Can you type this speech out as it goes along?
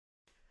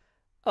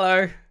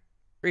Hello,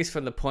 Reese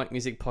from the Point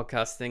Music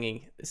Podcast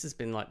thingy. This has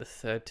been like the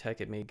third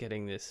take at me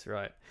getting this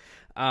right.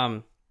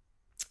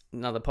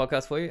 Another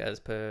podcast for you,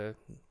 as per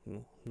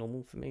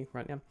normal for me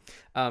right now.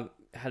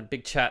 Had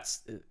big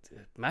chats,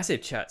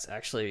 massive chats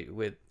actually,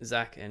 with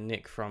Zach and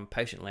Nick from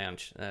Patient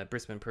Lounge,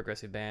 Brisbane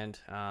progressive band.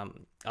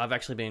 I've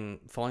actually been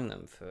following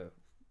them for,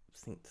 I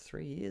think,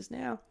 3 years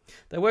now.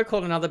 They were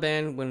called another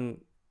band when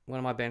one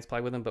of my bands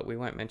played with them, but we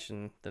won't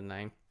mention the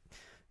name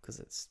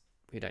because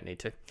we don't need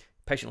to.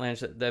 Patient Lounge,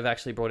 they've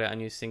actually brought out a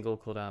new single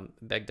called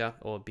Begda,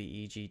 or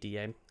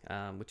Begda,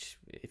 which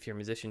if you're a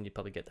musician, you'd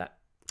probably get that.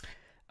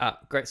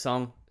 Great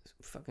song,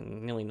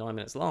 fucking nearly 9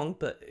 minutes long,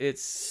 but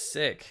it's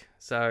sick.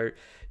 So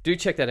do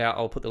check that out.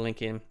 I'll put the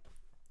link in.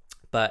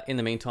 But in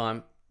the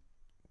meantime,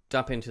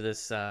 jump into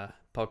this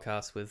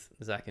podcast with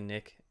Zach and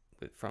Nick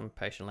from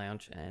Patient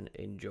Lounge and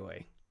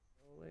enjoy.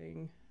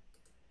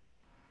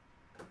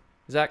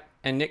 Zach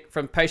and Nick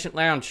from Patient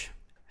Lounge,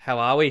 how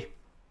are we?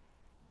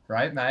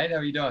 Great, mate. How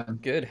are you doing?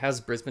 Good.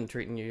 How's Brisbane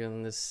treating you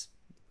on this?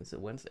 Is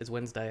it Wednesday? It's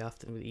Wednesday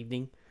afternoon,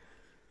 evening.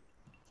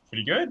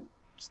 Pretty good.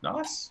 It's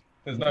nice.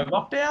 There's no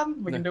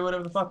lockdown. We can do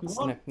whatever the fuck we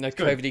want. No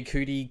COVID,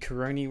 cootie,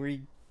 corona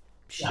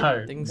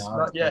shit things. No,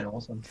 not yet.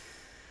 Awesome.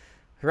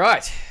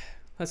 Right.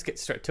 Let's get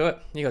straight to it.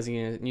 You guys are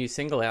getting a new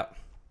single out.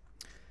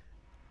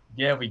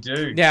 Yeah, we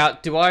do. Now,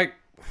 do I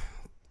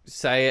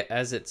say it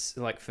as it's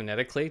like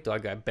phonetically? Do I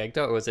go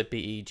Begda or is it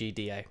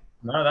Begda?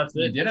 No, that's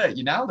it. You did it.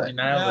 You nailed it. You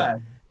nailed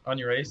it. On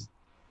your ease.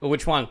 Or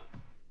which one?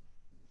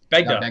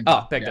 Begda.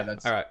 Oh, Begda. Yeah,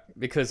 all right.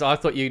 Because I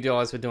thought you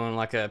guys were doing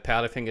like a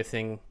Powderfinger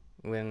thing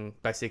when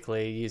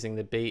basically using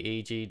the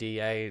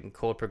Begda and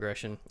chord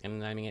progression and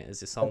naming it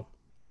as a song.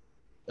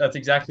 That's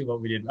exactly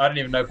what we did. I didn't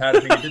even know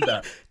Powderfinger did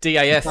that.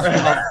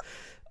 DAF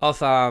off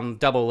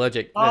Double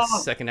Allergic, their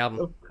second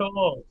album. Of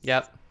course.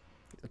 Yep.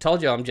 I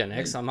told you I'm Gen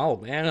X. I'm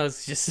old, man. I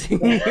was just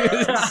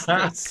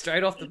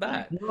straight off the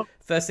bat.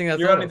 First thing I thought.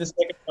 You're only the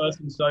second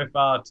person so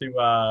far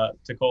to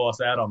call us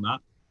out on that.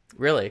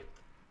 Really?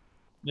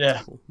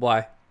 Yeah.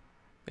 Why?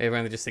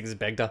 Everyone just thinks it's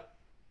Begda.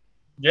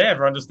 Yeah,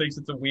 everyone just thinks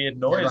it's a weird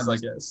noise, I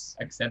guess.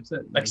 Accepts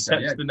it.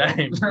 Accepts the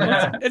name.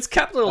 It's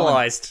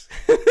capitalized.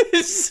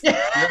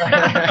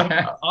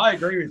 I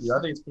agree with you.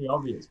 I think it's pretty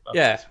obvious. But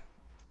Yeah.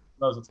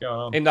 knows what's going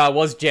on. And I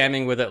was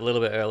jamming with it a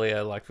little bit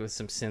earlier, like with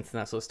some synth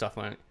and that sort of stuff.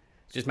 On it.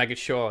 Just making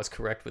sure I was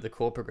correct with the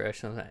chord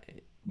progression. I was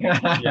like,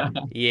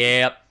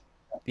 Yeah.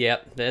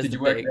 Yep. There's Did the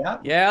you work big... it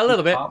out? Yeah, a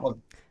little bit. I Part was-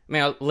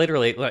 mean, I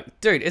literally, like,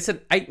 dude, it's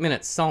an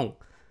 8-minute song.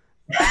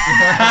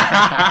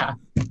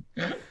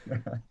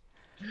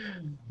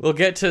 We'll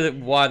get to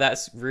why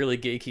that's really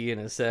geeky in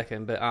a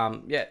second, but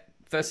yeah.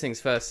 First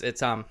things first,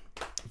 it's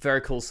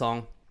very cool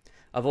song.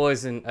 I've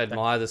always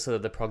admired the sort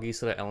of the proggy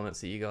sort of elements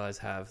that you guys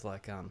have.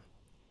 Like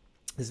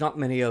there's not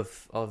many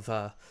of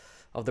the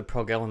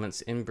prog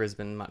elements in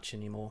Brisbane much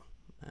anymore.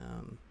 I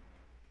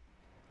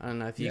don't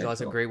know if you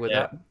guys agree with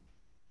that.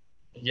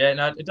 Yeah,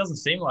 no, it doesn't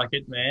seem like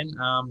it, man.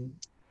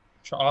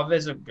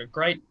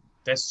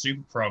 There's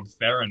Super Prog.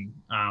 Theron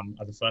are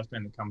the first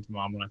band that come to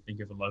mind when I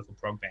think of a local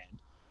prog band.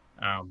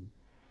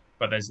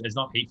 But there's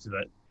not heaps of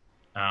it.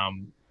 I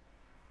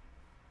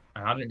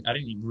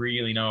didn't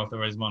really know if there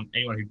was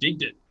anyone who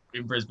digged it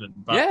in Brisbane.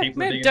 But Yeah, people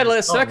man, Dead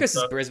Letter Circus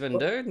is Brisbane,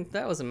 dude.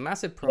 That was a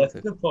massive prog. That's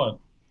a good point.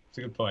 It's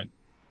a good point.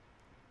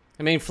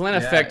 I mean, Flynn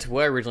Effect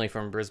were originally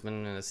from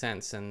Brisbane in a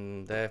sense,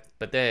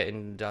 but they're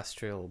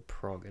industrial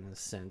prog in a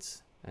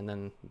sense, and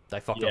then they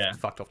fucked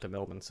off to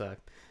Melbourne. So,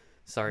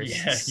 sorry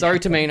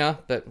to Mina,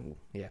 but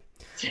yeah.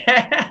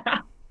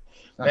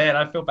 Man,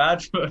 I feel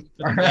bad for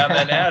them down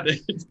there now. Dude.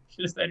 Should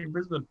have stayed in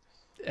Brisbane.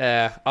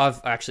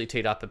 I've actually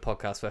teed up a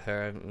podcast for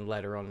her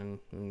later on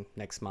in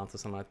next month or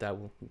something like that.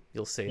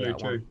 You'll see Very that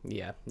true. one.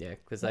 Yeah,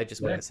 because they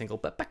just went a single.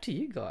 But back to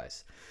you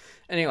guys.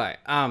 Anyway,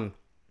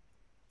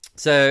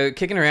 so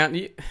kicking around,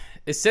 it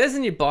says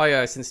in your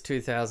bio since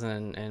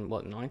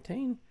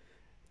 2019,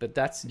 but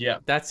that's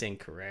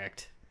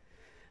incorrect.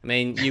 I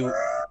mean,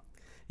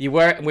 we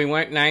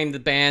weren't named the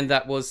band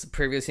that was the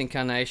previous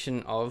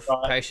incarnation of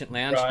Patient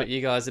Lounge, but you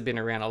guys have been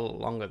around a lot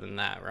longer than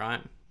that, right?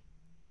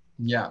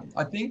 Yeah,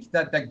 I think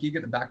that gig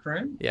at the back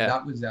room,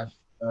 that was our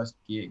first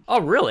gig.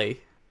 Oh, really?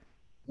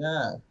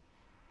 Yeah.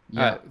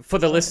 For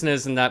the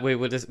listeners, and that we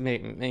were just me,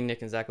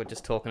 Nick, and Zach were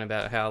just talking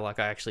about how like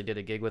I actually did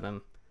a gig with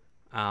them.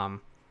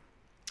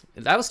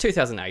 That was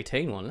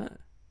 2018, wasn't it?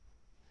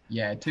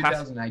 Yeah,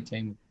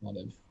 2018 was kind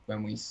of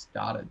when we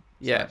started.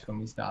 So that's when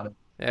we started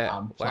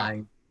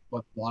playing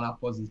what the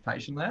lineup was as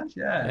Patient Lounge.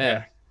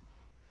 Yeah.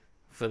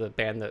 For the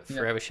band that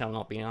forever shall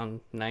not be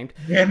unnamed.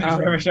 Yeah,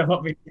 forever shall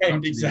not be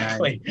named,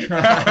 exactly.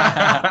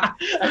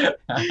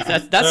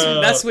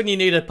 That's when you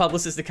need a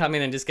publicist to come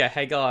in and just go,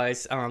 hey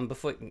guys, don't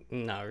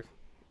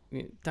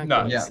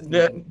call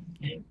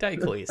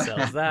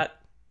yourselves that.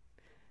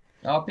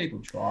 Oh, people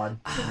tried.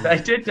 They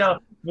did tell,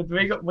 but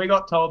we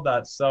got told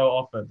that so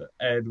often,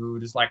 and we were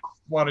just like,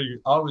 "What are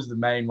you?" I was the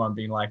main one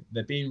being like,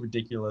 "They're being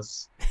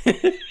ridiculous.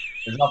 There's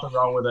nothing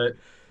wrong with it.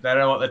 They don't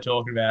know what they're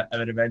talking about,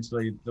 and then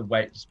eventually the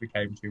weight just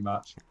became too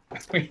much.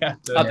 We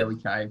had to. We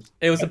caved.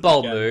 It was a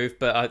bold move,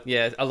 but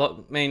yeah, a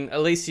lot. I mean,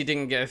 at least you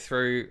didn't go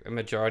through a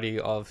majority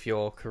of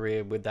your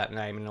career with that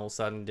name, and all of a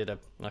sudden did a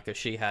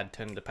She Had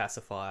turned to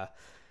Pacifier,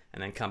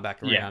 and then come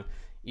back around. Yeah.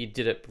 You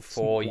did it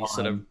before you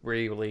sort of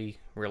really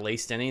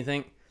released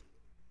anything.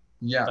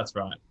 Yeah, that's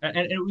right. And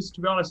it was,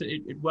 to be honest,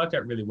 it worked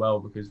out really well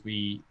because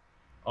we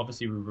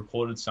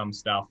recorded some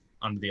stuff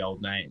under the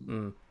old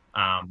name,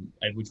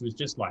 which was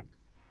just like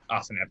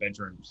us in our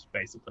bedrooms,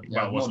 basically.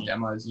 Yeah, well, it wasn't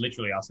demos.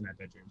 Literally us in our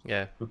bedrooms.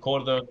 Yeah.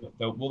 Recorded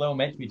they were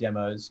meant to be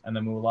demos, and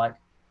then we were like,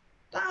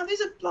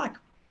 these are like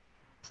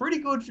pretty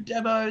good for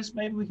demos.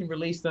 Maybe we can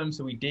release them.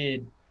 So we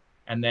did,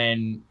 and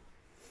then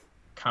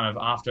kind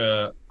of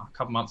after a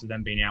couple months of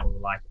them being out, we were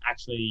like,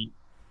 actually,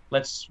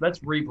 let's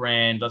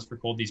rebrand. Let's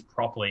record these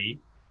properly.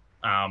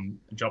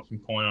 Drop some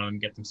coin on them,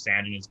 get them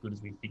sounding as good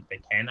as we think they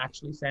can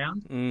actually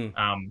sound.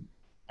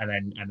 And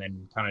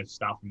then kind of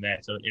start from there.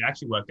 So it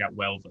actually worked out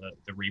well.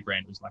 The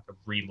rebrand was like a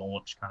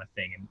relaunch kind of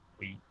thing, and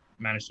we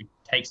managed to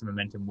take some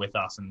momentum with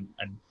us and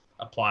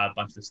apply a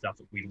bunch of the stuff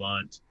that we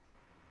learned,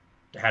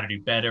 how to do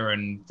better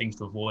and things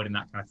to avoid and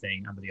that kind of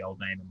thing under the old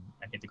name,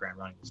 and hit the ground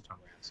running this time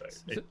around. So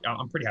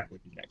I'm pretty happy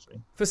with it, actually.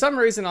 For some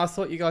reason, I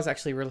thought you guys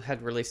actually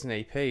had released an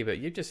EP, but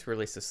you've just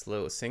released a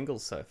slew of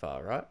singles so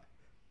far, right?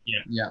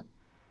 Yeah.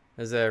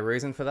 Is there a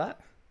reason for that?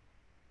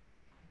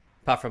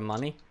 Apart from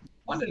money?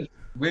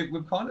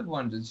 We've kind of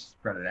wanted to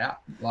spread it out.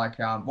 Like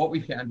what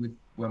we found with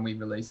when we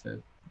released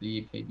the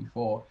EP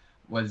before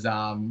was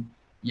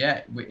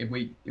it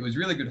was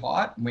really good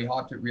hype, and we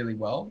hyped it really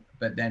well,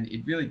 but then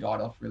it really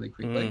died off really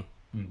quickly.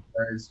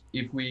 Whereas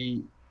if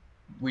we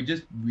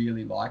just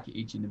really like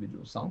each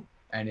individual song,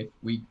 and if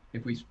we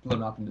split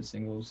them up into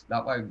singles,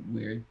 that way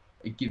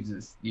it gives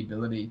us the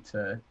ability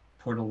to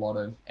put a lot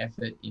of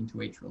effort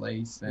into each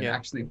release and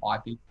actually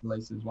hype each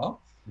release as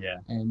well. Yeah.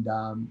 And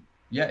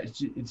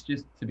it's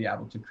just to be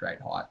able to create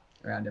hype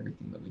around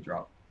everything that we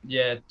drop.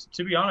 Yeah,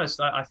 to be honest,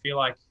 I feel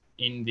like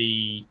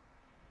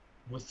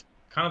with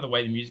kind of the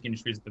way the music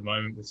industry is at the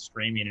moment with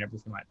streaming and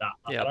everything like that,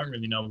 I don't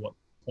really know what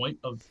the point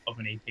of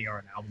an EP or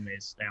an album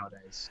is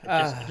nowadays.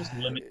 It just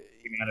limits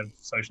the amount of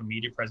social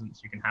media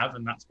presence you can have,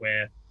 and that's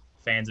where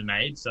fans are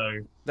made. So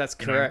that's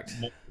correct.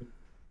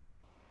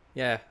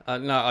 Yeah,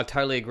 no, I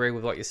totally agree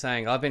with what you're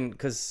saying. I've been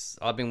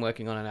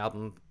working on an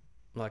album.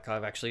 Like,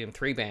 I've actually in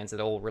 3 bands that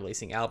are all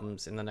releasing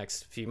albums in the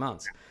next few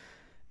months.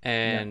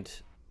 And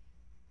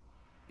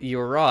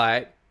you're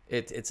right,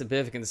 it's a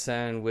bit of a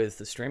concern with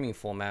the streaming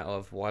format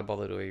of why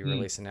bother to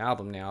release an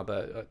album now,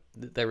 but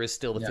there is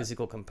still the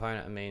physical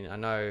component. I mean, I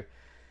know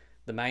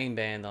the main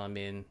band I'm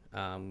in,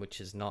 which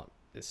is not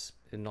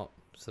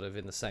sort of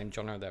in the same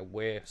genre that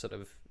we're sort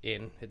of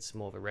in, it's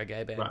more of a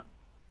reggae band. Right.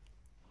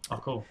 Oh,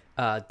 cool.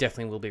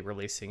 Definitely will be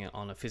releasing it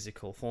on a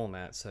physical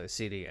format, so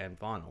CD and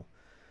vinyl.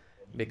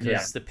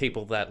 Because the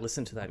people that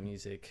listen to that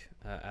music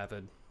are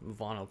avid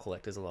vinyl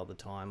collectors a lot of the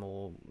time,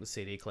 or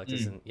CD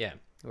collectors, and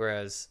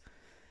whereas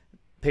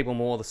people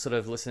more sort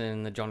of listen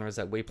in the genres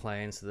that we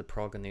play into, the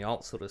prog and the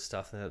alt sort of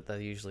stuff,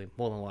 they're usually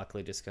more than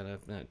likely just going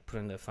to put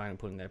in their phone and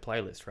put in their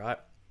playlist, right?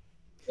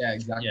 Yeah,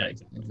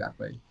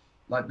 exactly.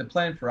 Like the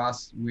plan for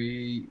us,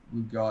 we've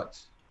got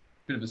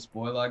a bit of a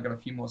spoiler. Got a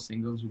few more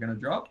singles we're going to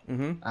drop,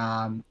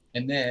 and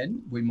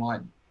then we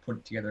might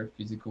put together a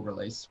physical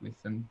release with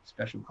some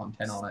special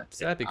content on it.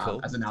 So that'd be cool.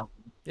 As an album.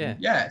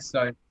 Yeah.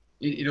 So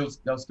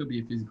there'll still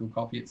be a physical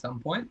copy at some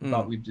point,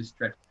 but we've just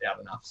stretched it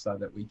out enough so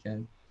that we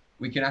can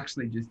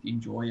actually just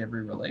enjoy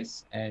every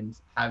release and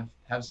have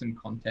some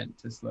content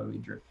to slowly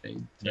drip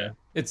feed to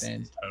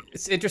fans.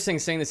 It's interesting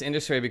seeing this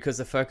industry, because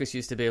the focus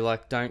used to be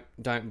like, don't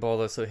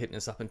bother sort of hitting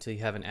us up until you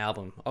have an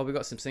album. Oh, we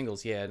got some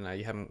singles. Yeah, no,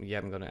 you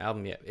haven't got an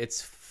album yet.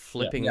 It's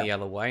flipping the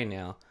other way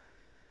now.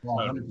 Well,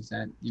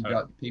 100%. You've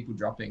got people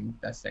dropping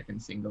their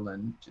second single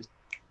and just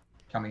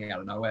coming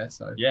out of nowhere.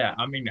 So yeah,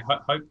 I mean,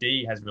 Hope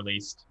D has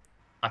released.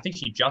 I think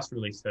she just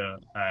released her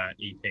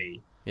EP.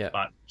 Yeah.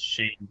 But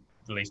she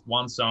released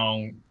one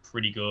song,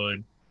 pretty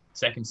good.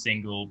 Second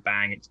single,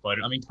 bang,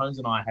 exploded. I mean, Tones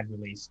and I had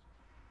released,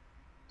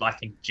 I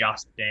think,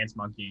 just Dance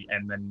Monkey,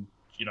 and then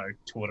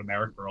toured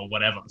America or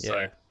whatever. Yeah.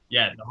 So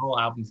yeah, the whole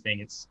album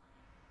thing.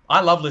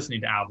 I love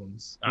listening to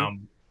albums.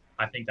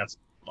 I think that's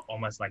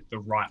almost like the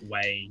right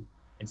way,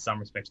 in some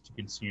respects, to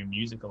consume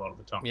music a lot of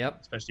the time.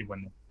 Yep. Especially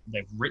when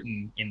they've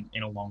written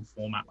in a long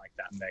format like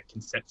that, and they're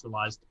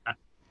conceptualized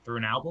through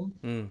an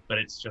album. But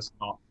it's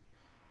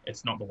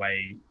not the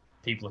way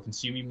people are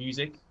consuming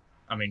music.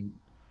 I mean,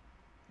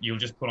 you'll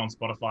just put on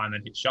Spotify and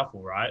then hit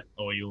shuffle, right?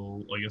 Or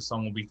your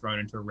song will be thrown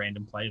into a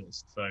random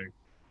playlist. So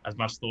as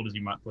much thought as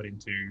you might put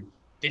into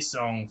this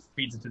song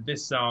feeds into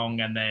this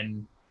song, and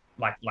then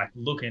like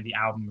looking at the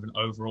album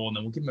overall, and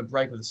then we'll give them a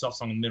break with a soft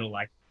song in the middle.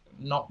 Like,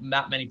 not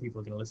that many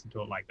people are going to listen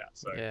to it like that.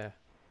 So yeah,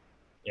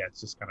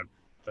 it's just kind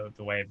of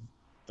the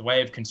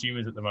way of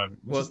consumers at the moment,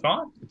 which is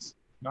fine. It's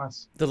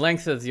nice. The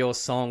length of your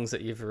songs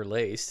that you've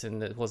released,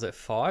 and was it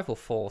 5 or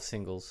 4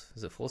 singles?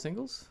 Is it 4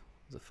 singles?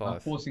 Was it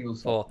 5? 4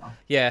 singles. 4.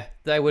 Yeah,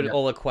 they would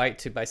all equate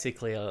to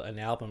basically an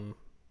album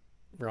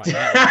right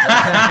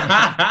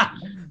now.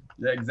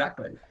 Yeah,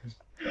 exactly.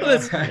 Well,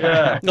 it's-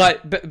 Yeah.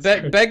 Like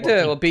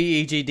Begda or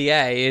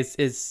BEGDA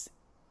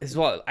is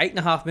what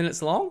 8.5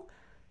 minutes long.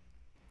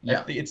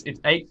 Yeah. It's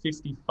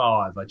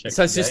 8:55. I checked.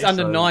 So it's just today,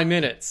 under so 9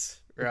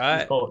 minutes, let's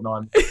right? call it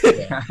 9.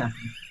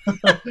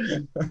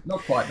 Not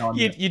quite 9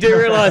 minutes. You do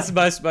realize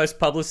most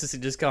publicists are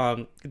just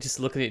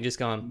looking at it and just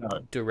going, No.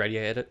 do a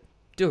radio edit.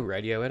 Do a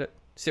radio edit.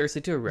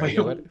 Seriously, do a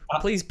radio Well, edit.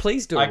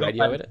 Please do I a got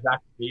radio that edit.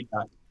 exact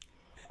feedback.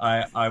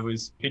 I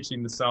was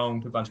pitching the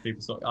song to a bunch of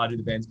people. So I do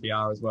the band's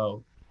PR as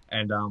well.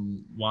 And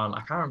one, I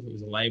can't remember if it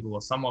was a label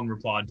or someone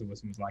replied to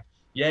us and was like,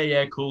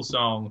 yeah, cool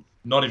song.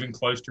 Not even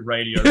close to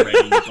radio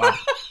ready. Like,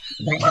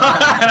 and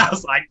I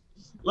was like,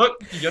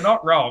 look, you're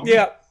not wrong.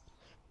 Yeah.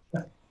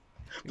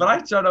 But I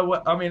don't know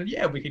what, I mean,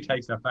 yeah, we could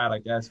take stuff out, I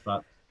guess.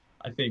 But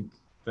I think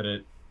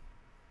that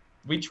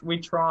we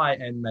try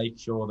and make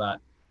sure that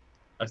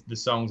the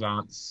songs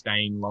aren't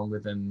staying longer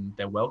than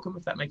they're welcome,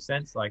 if that makes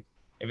sense. Like,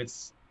 if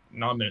it's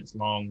 9 minutes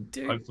long,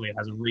 Dude. hopefully it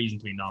has a reason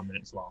to be 9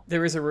 minutes long.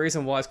 There is a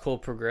reason why it's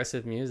called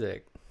progressive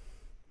music.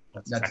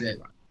 That's exactly it.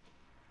 right.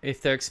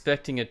 If they're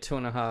expecting a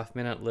 2.5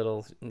 minute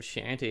little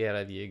shanty out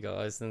of you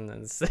guys, then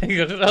they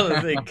got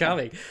another thing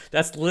coming.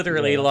 That's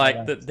literally Yeah, like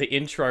yeah. the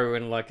intro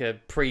and like a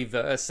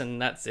pre-verse,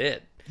 and that's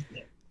it.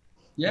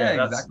 Yeah,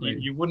 that's, exactly.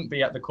 you wouldn't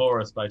be at the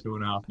chorus by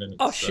 2.5 minutes.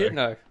 Oh so- shit,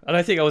 no! I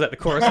don't think I was at the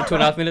chorus for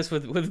 2.5 minutes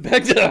with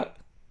Begda.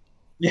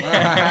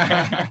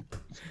 Yeah.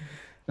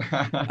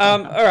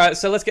 All right,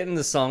 so let's get into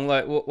the song.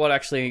 Like, what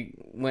actually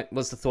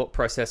was the thought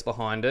process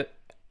behind it,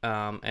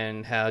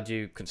 and how do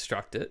you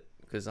construct it?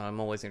 Because I'm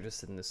always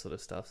interested in this sort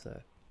of stuff. So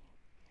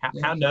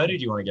How nerdy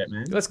do you want to get,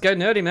 man? let's go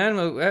nerdy, man.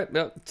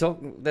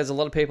 There's a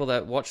lot of people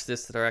that watch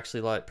this that are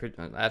actually like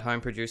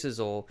at-home producers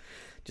or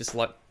just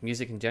like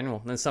music in general.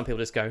 And then some people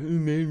just go, "Oh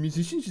man,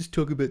 musicians just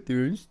talk about their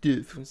own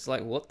stuff." It's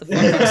like, what the fuck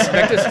do you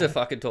expect us to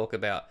fucking talk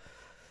about?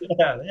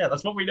 Yeah,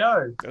 that's what we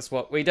know. That's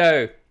what we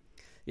do.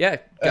 Yeah,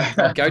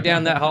 go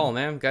down that hole,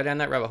 man. Go down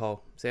that rabbit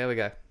hole. See how we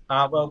go.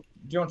 Well,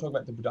 do you want to talk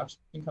about the production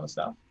kind of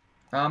stuff?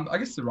 I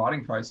guess the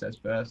writing process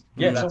first.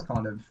 Yeah, that's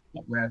kind of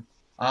where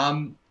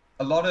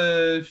a lot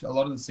of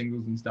the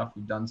singles and stuff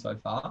we've done so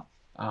far.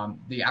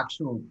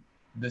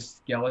 The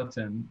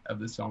skeleton of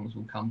the songs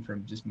will come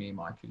from just me and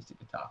my acoustic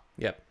guitar.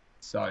 Yep.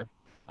 So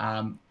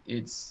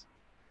it's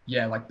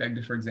like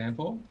Begda, for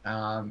example.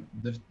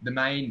 The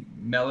main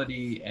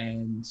melody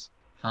and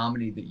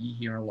harmony that you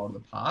hear in a lot of the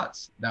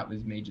parts, that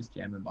was me just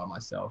jamming by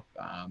myself.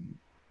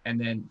 And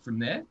then from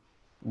there,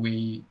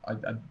 I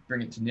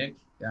bring it to Nick.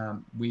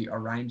 We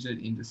arrange it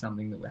into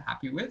something that we're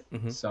happy with.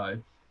 Mhm. So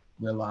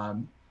we'll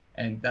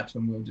and that's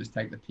when we'll just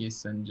take the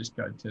piss and just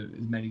go to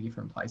as many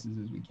different places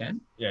as we can.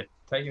 Yeah,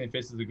 taking the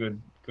piss is a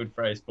good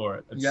phrase for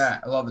it.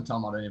 Yeah, a lot of the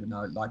time I don't even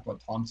know like what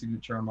time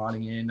signature I'm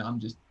writing in. I'm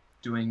just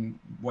doing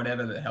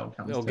whatever the hell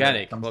comes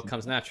Organic, to, what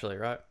comes naturally,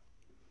 right?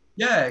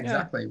 Yeah,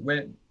 exactly.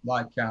 We're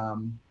like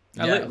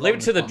Leave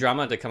it to the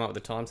drummer to come up with the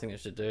time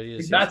signature, dude. You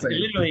just- That's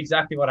literally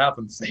exactly what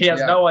happens. He has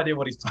no idea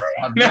what he's playing.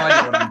 I have no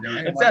idea what I'm doing.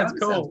 It I'm like, sounds "Oh,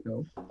 this cool.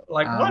 sounds cool."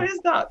 Like, what is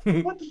that?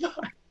 What the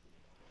fuck?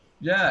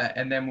 Yeah,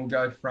 and then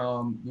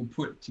we'll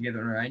put together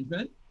an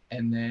arrangement,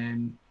 and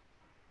then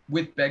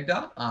with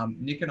Begda,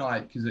 Nick and I,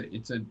 because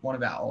it's one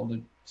of our older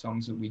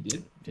songs that we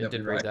did. Yeah, that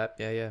did we read wrote. that.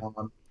 Yeah.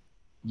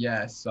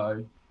 Yeah,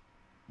 so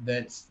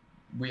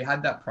we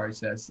had that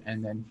process,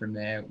 and then from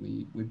there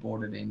we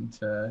brought it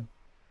into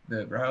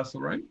the rehearsal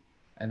room,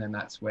 and then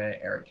that's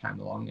where Eric came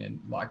along and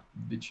like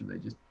literally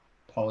just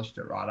polished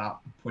it right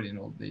up, put in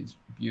all these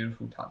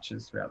beautiful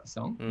touches throughout the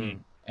song. Mm.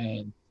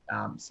 And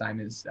same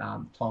as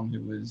Tom,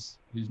 who's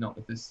not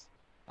with us,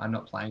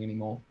 not playing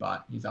anymore,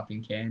 but he's up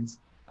in Cairns.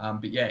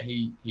 But yeah,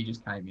 he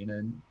just came in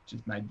and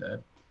just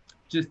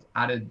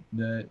added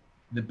the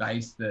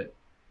bass that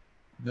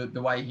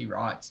the way he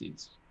writes,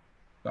 it's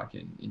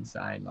fucking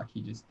insane. Like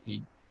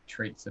he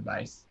treats the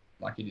bass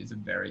like it is a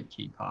very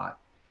key part,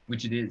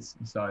 which it is.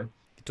 So You're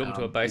talking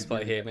to a bass it player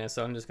really- here, man.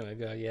 So I'm just gonna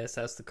go, yes,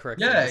 that's the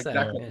correct. Yeah, thing to say,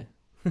 exactly.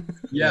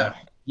 yeah.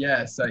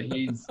 yeah. So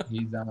he's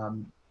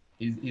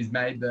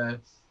made the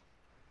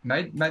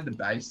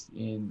bass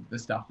in the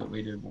stuff that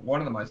we do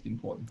one of the most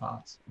important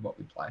parts of what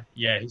we play.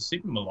 Yeah, he's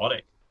super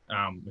melodic,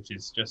 which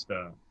is just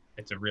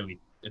it's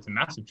a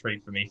massive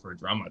treat for me for a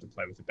drummer to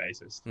play with a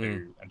bassist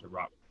and to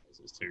write with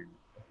a bassist who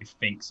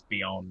thinks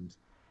beyond,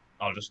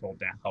 I'll just hold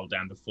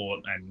down the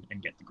fort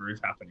and get the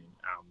groove happening.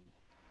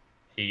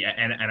 He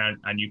and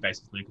our new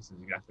bassist Lucas is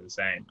exactly the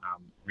same.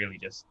 Really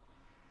just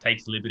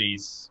takes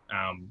liberties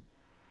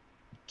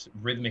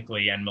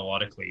rhythmically and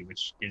melodically,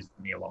 which gives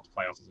me a lot to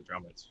play off as a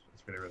drummer. It's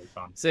really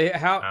fun. So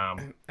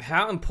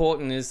how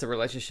important is the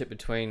relationship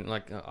between,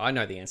 like, I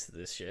know the answer to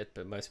this shit,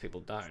 but most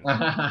people don't.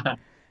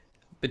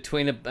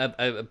 Between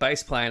a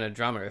bass player and a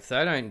drummer, if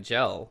they don't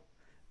gel.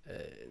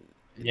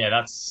 Yeah,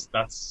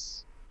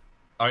 that's.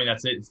 I mean,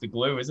 that's it. It's the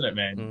glue, isn't it,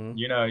 man? Mhm.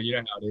 You know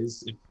how it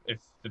is. If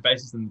the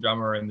bassist and the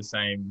drummer are in the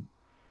same,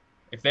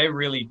 if they're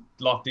really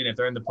locked in, if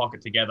they're in the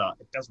pocket together,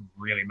 it doesn't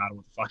really matter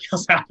what the fuck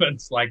else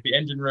happens. Like the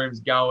engine room's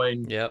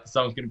going, Yep. the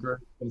song's gonna groove,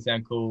 it's gonna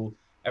sound cool.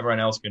 Everyone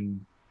else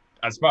can,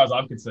 as far as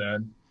I'm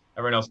concerned,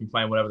 everyone else can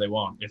play whatever they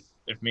want.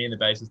 If me and the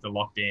bassist are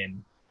locked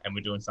in and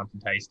we're doing something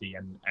tasty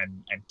and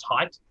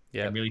tight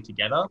and really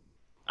together,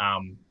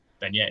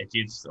 then yeah, it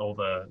gives all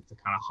the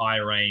kind of high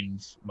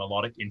range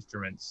melodic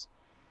instruments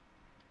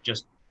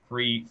just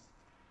free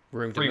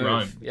room.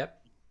 Yep.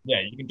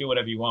 Yeah, you can do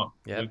whatever you want.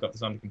 Yep. We've got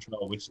this under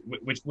control, which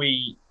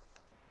we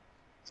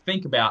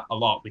think about a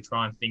lot. We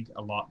try and think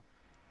a lot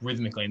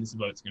rhythmically, and this is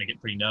where it's going to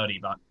get pretty nerdy,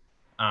 but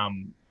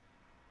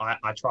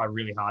I try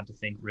really hard to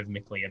think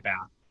rhythmically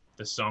about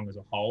the song as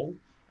a whole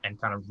and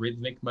kind of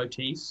rhythmic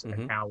motifs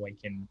and how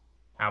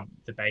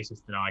the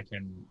bassist and I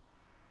can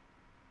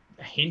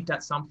hint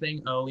at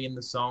something early in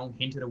the song,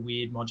 hint at a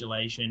weird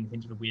modulation,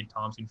 hint at a weird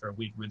time signature, a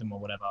weird rhythm or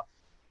whatever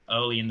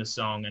early in the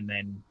song, and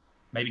then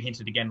maybe hint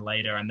it again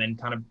later, and then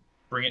kind of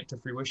bring it to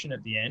fruition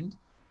at the end.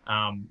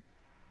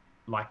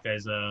 Like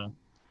there's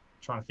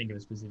trying to think of a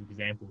specific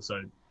example,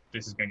 so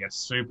this is going to get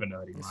super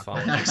nerdy.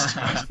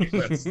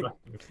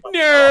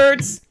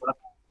 Nerds!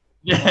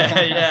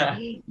 Yeah.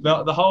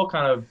 The whole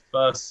kind of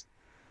first,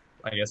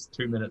 I guess,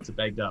 2 minutes of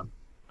Begda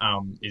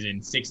is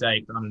in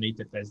 6/8, but underneath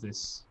it there's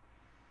this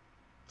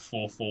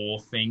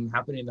 4/4 thing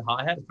happening in the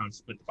hi-hat. It kind of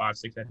split the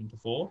 5/6/8 into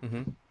 4.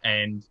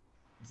 And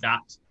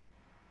that,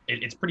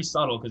 it's pretty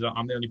subtle because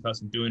I'm the only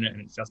person doing it,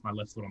 and it's just my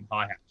left foot on the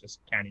hi-hat, just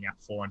counting out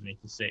 4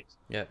 underneath the 6.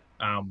 Yeah.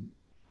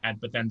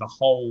 But then the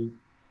whole,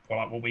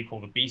 what we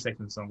call the B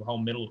section of the song, the whole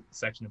middle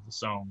section of the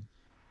song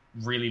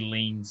really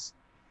leans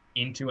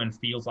into and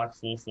feels like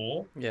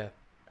 4/4. Yeah.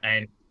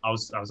 And I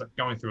was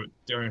going through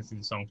the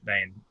song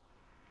today and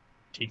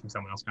teaching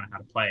someone else kind of how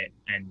to play it,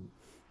 and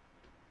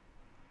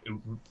it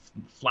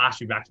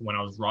flashed me back to when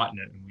I was writing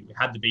it, and we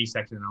had the B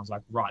section, and I was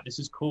like, right, this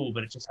is cool,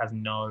 but it just has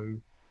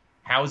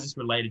how is this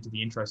related to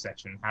the intro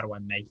section? How do I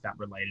make that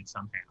related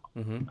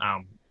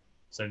somehow?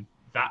 So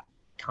that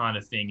kind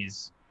of thing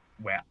is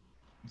where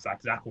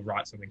Zach will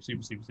write something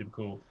super, super, super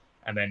cool,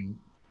 and then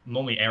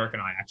normally Eric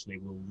and I actually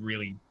will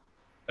really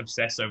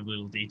obsess over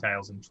little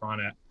details and trying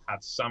to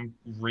have some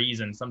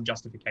reason, some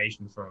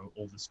justification for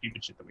all the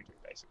stupid shit that we do,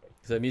 basically.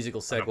 So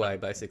musical segue,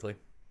 basically.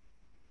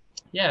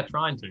 Yeah,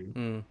 trying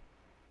to.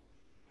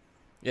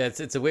 Yeah,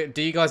 it's a weird.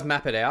 Do you guys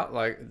map it out,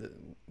 like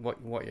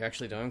what you're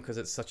actually doing? Because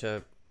it's such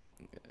a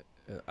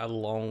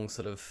long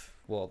sort of,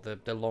 well,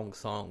 they're long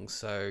songs.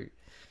 So,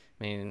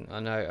 I mean, I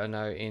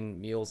know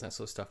in Mules and that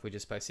sort of stuff, we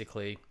just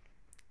basically,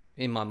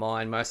 in my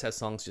mind, most of our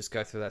songs just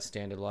go through that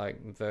standard like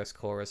verse,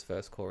 chorus,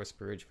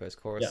 bridge, verse,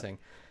 chorus thing.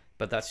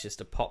 But that's just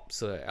a pop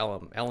sort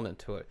of element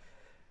to it.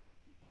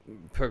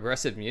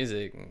 Progressive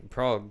music,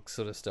 prog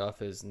sort of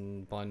stuff is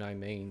by no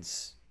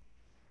means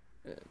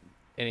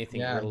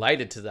anything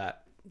related to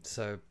that.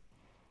 So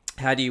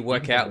how do you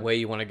work out where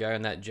you want to go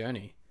in that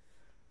journey?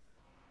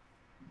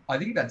 I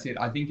think that's it.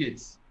 I think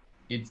it's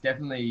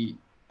definitely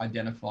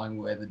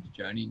identifying where the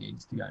journey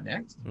needs to go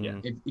next.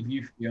 Yeah. If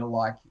you feel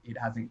like it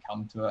hasn't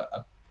come to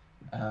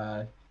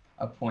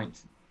a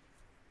point,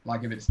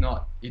 like if it's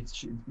not,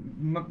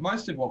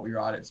 most of what we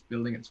write, it's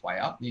building its way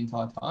up the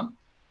entire time.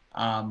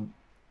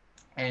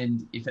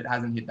 And if it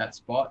hasn't hit that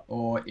spot,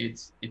 or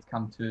it's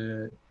come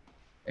to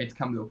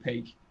a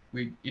peak,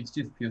 it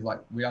just feels like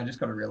I just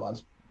got to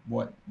realize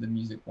what the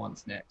music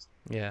wants next.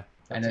 Yeah.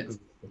 And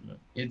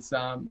it's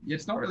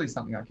not really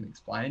something I can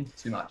explain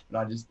too much, but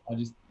I just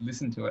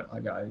listen to it. I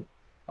go,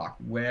 like,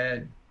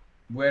 where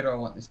do I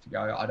want this to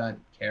go? I don't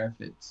care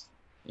if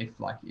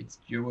it's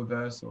due a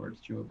verse or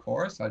it's due a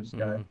chorus. I just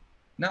go,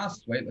 nah,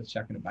 sweet, let's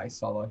chuck in a bass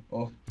solo,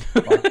 or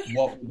like,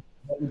 what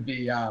would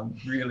be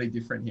really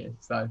different here.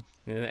 So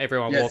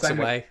everyone walks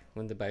away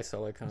when the bass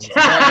solo comes.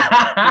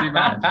 Pretty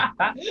much.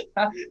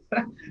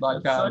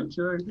 Like so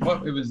true.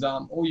 It was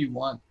all you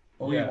want.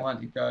 You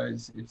want, it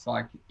goes, it's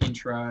like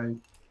intro,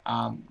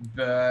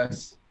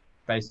 verse,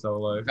 bass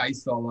solo,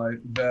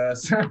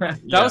 verse. That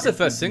was the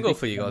first single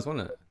for you guys,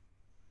 wasn't it?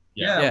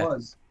 Yeah, it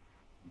was.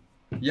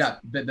 Yeah,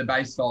 but the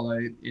bass solo,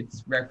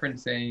 it's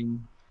referencing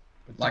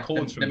like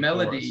the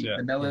melody. Chorus,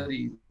 the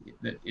melody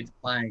that it's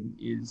playing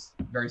is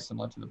very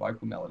similar to the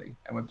vocal melody,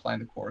 and we're playing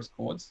the chorus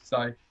chords.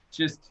 So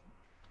we just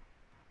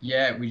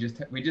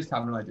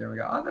have an idea. We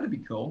go, oh, that'd be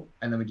cool,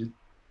 and then we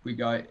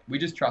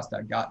just trust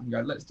our gut and go,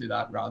 let's do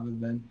that, rather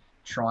than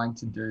trying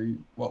to do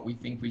what we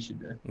think we should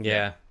do.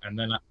 Yeah. And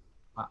then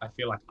I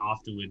feel like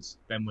afterwards,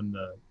 then when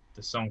the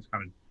song's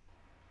kind of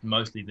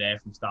mostly there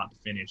from start to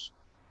finish,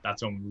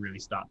 that's when we really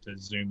start to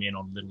zoom in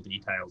on little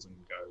details and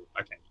go,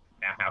 okay,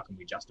 now how can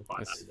we justify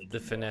that? The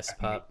finesse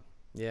part.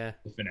 The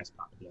finesse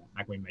part, yeah.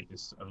 How can we make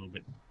this a little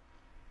bit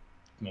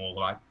more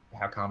like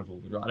how Carnival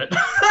would write it?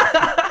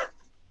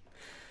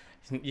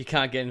 You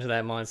can't get into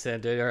that mindset,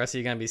 dude, or else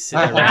you're going to be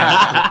sitting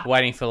around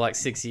waiting for like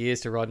 6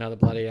 years to write another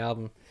bloody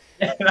album.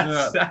 Yeah,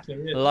 that's exactly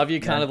it. I love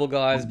you, Carnival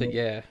guys, but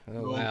yeah.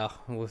 Oh, wow.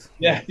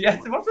 Yeah.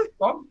 What's the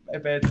song?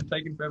 It's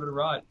taking forever to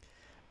write.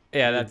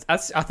 Yeah,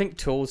 that's. I think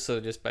Tools sort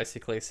of just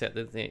basically set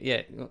the thing.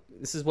 Yeah,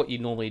 this is what you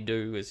normally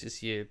do. Is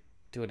just you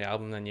do an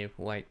album, then you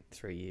wait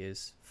 3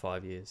 years,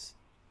 5 years,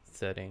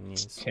 13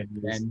 years.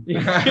 10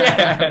 years.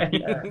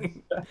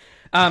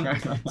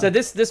 So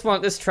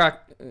this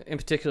track in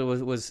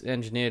particular was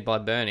engineered by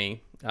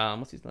Bernie.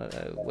 What's his name?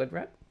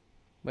 Wedrat?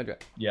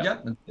 Wedrack. Yeah.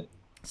 Yep. That's it.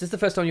 Is this the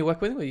first time you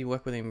work with him, or you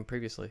worked with him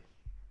previously?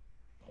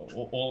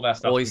 All of our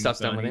stuff. All your stuff's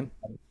done with him?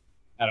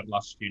 Out of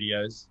Lush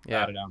Studios.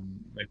 Yeah. Out at,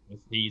 Redcliffe.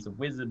 He's a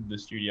wizard. The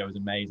studio is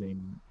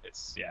amazing.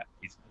 He's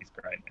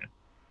great, man.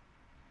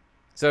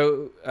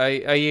 So are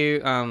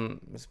you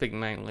speaking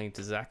mainly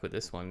to Zach with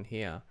this one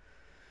here?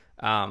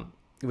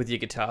 With your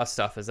guitar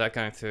stuff, is that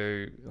going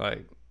through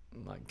like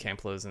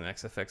Kemplers and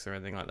XFX or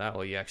anything like that,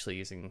 or are you actually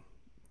using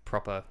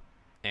proper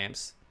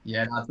amps?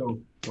 Yeah, that's all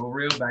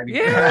real, baby.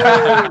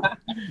 Yeah.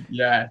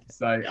 Yeah.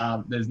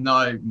 So there's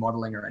no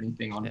modeling or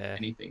anything on Yeah.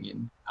 anything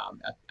in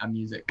our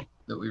music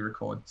that we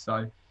record.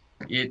 So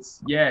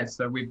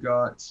so we've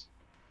got,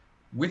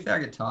 with our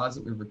guitars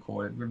that we've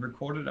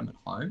recorded them at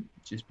home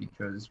just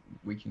because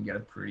we can get a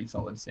pretty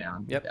solid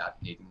sound Yep.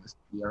 without needing the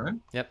studio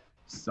room. Yep.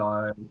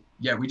 So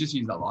yeah, we just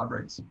use our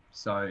libraries.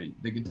 So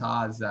the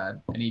guitars are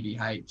an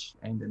EVH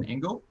and an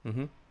Engel.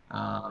 Mm-hmm.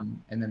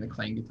 And then the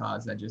clean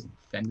guitars, they're just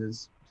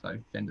Fenders, so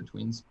Fender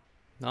Twins.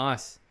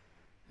 Nice.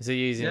 Is he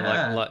using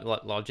Yeah.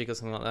 like Logic or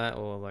something like that,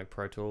 or like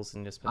Pro Tools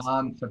and just For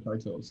Pro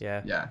Tools.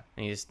 Yeah. Yeah.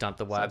 and you just dump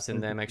the wabs in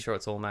there, make sure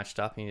it's all matched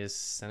up, and you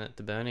just send it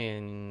to Bernie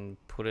and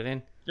put it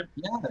in?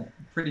 Yeah,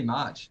 pretty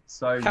much.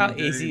 So How we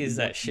do- easy is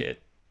that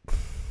shit?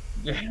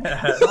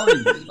 Yeah.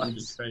 Like,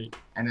 Sweet.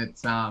 and it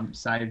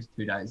saves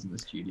 2 days in the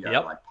studio,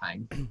 Yep. like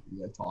paying for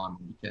studio time,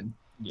 and you can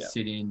Yeah.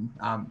 sit in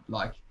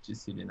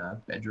just sit in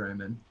a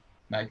bedroom and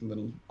make a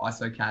little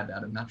ISO-CAD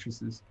out of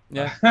mattresses.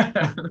 Yeah.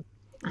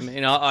 I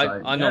mean, I So,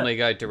 normally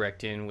go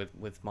direct in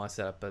with my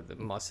setup, but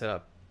my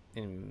setup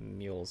in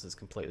Mules is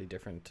completely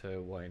different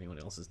to what anyone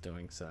else is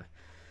doing. So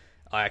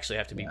I actually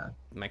have to be Yeah.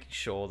 making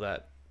sure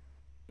that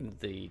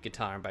the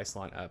guitar and bass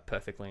line are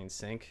perfectly in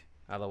sync.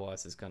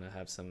 Otherwise, it's going to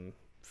have some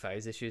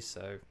phase issues.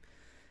 So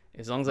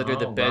as long as I do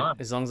the Oh, bed, right.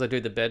 as long as I do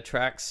the bed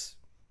tracks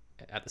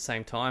at the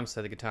same time,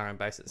 so the guitar and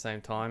bass at the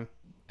same time,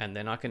 and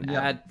then I can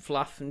Yeah. add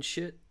fluff and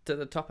shit to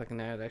the top. I can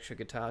add extra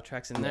guitar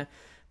tracks in there.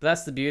 But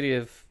that's the beauty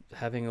of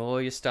having all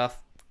your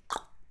stuff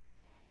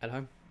at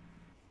home,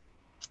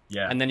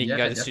 Yeah. and then you can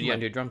Yeah, go to the studio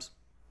and definitely. do drums.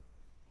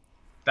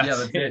 That's Yeah,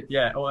 that's it. it.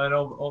 Yeah. Then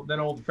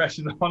all the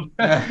pressure's on.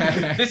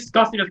 This is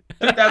costing us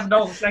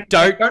 $2,000 a second.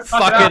 Don't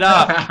fuck it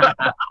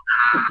up.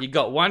 You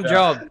got one Yeah.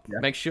 job. Yeah.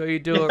 Make sure you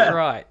do it Yeah.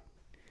 right.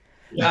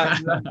 Yeah,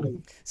 exactly.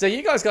 So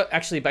you guys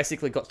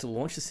basically got to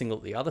launch the single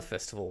at the other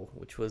festival,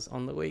 which was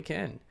on the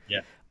weekend.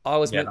 Yeah. I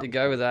was Yeah. meant to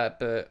go with that,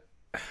 but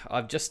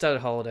I've just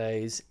started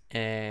holidays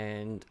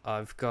and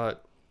I've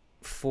got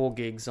 4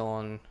 gigs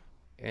on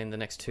in the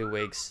next 2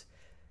 weeks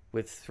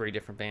with 3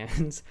 different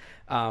bands.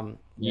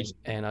 Yes.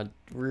 And I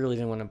really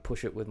didn't want to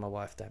push it with my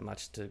wife that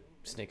much to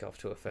sneak off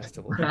to a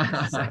festival.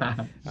 So,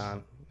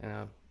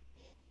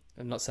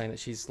 I'm not saying that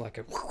she's like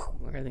a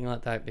or anything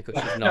like that, because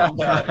she's not.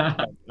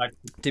 But Like,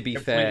 to be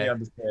completely fair,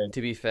 understand.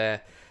 to be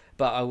fair,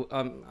 but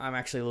I'm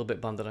actually a little bit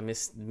bummed that I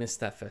missed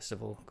that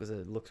festival, because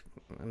it looked.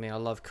 I mean, I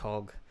love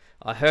Cog.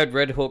 I heard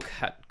Red Hook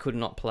could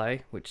not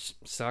play, which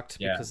sucked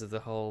Yeah. because of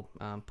the whole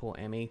poor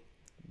Emmy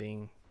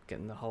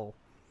getting the whole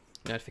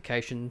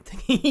notification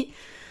thingy.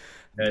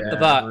 Yeah,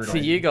 But brutal. for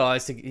you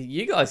guys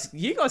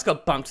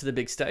got bumped to the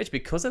big stage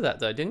because of that,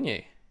 though, didn't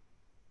you?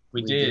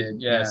 We We did,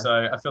 did, yeah. yeah.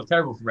 So I feel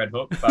terrible for Red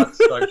Hook, but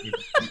stoked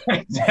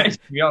to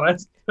be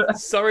honest.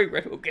 Sorry,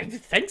 Red Hook.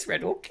 Thanks,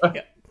 Red Hook.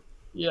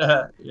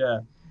 Yeah.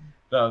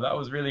 No, that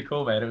was really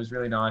cool, man. It was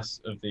really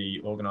nice of the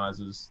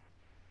organisers,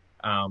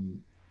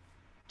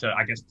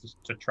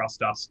 to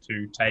trust us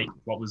to take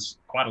what was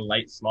quite a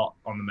late slot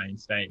on the main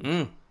stage.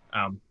 Mm.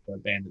 For a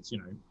band that's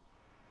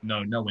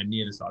nowhere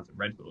near the size of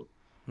Red Hook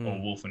or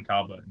Mm. Wolf and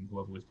Carver and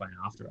whoever was playing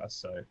after us.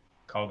 So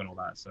Cog and all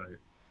that. So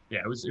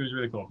yeah, it was a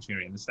really cool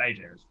opportunity, and the stage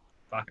there is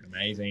fucking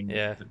amazing.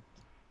 Yeah.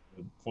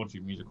 The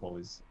Fortitude Music Hall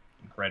is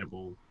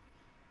incredible.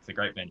 It's a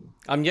great venue.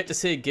 I'm yet to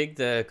see a gig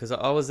there, because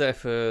I was there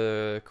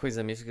for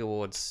Queensland Music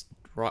Awards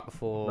right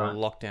before Right.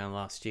 lockdown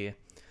last year.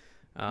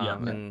 Yeah.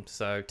 And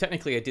so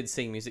technically I did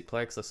see music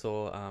play, because I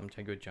saw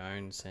Django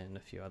Jones and a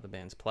few other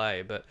bands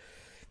play, but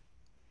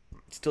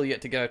still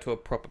yet to go to a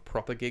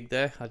proper gig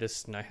there. I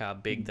just know how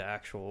big the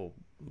actual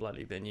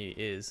bloody venue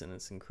is, and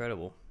it's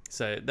incredible.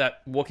 So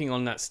that walking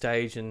on that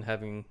stage and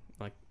having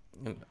like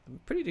a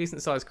pretty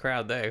decent sized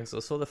crowd there, because I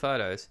saw the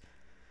photos.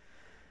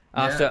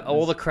 Yeah, After it all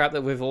was- the crap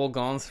that we've all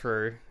gone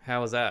through,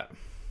 how was that?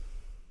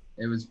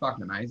 It was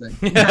fucking amazing.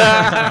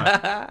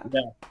 yeah.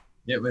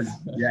 It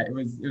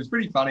was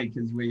pretty funny,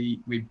 because we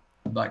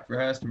like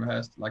rehearsed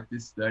like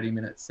this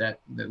 30-minute set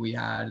that we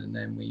had, and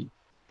then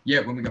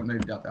when we got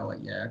moved up, they were like,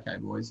 yeah, okay,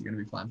 boys, you're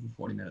gonna be playing for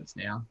 40 minutes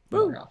now.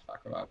 Woo. Like, oh, fuck,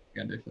 what are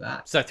we gonna do for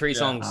that? So 3 Yeah.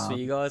 songs for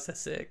you guys.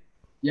 That's sick.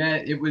 Yeah,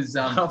 it was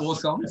 4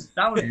 songs.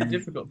 That was the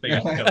difficult thing,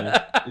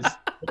 actually. Is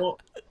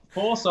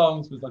four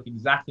songs was like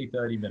exactly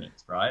 30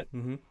 minutes, right?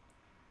 Mm-hmm.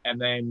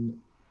 And then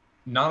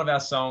none of our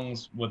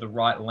songs were the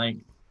right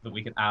length that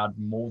we could add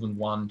more than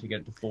one to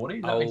get it to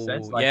 40. Does that make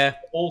sense? Like, yeah.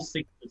 all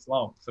 6 minutes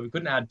long. So we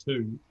couldn't add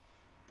 2,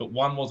 but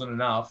 1 wasn't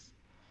enough.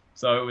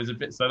 So it was a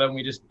bit. So then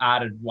we just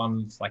added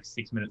one like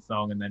 6-minute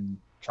song, and then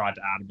tried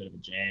to add a bit of a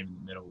jam in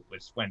the middle,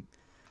 which went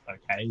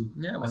okay.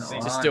 Yeah, it went Just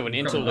alright. Just do an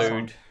We've got another song.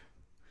 interlude.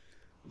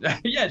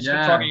 Yeah, just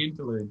Yeah. a proggy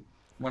interlude.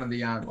 one of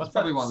the What's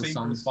probably that one of the scene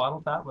from songs.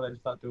 Spinal Tap where they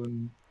just start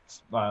doing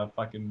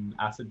fucking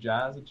acid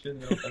jazz and shit in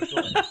the middle of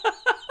the festival?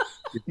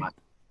 Pretty much.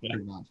 Yeah.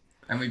 Pretty much.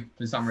 And we,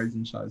 for some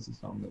reason, chose a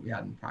song that we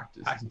hadn't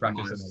practiced. So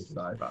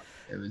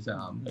it was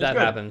That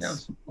happens. Yeah, it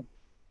was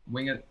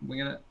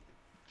winging it.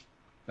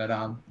 But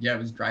yeah, it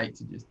was great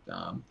to just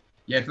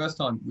yeah, first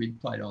time we'd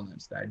played on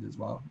that stage as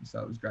well. So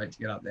it was great to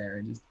get up there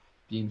and just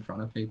be in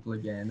front of people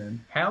again. And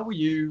How were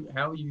you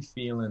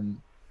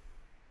feeling?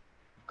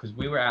 Because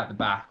we were out the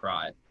back,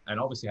 right? And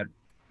obviously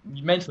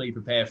you mentally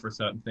prepare for a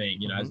certain thing,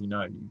 you know, as you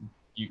know,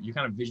 you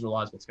kind of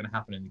visualize what's going to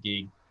happen in the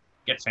gig,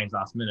 get changed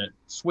last minute,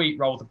 sweet,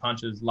 roll with the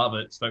punches, love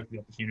it, stoked for the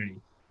opportunity.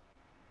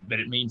 But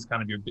it means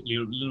kind of you're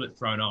a little bit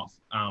thrown off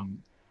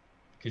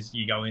because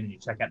you go in and you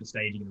check out the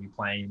stage you're going to be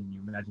playing and you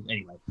imagine,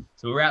 anyway.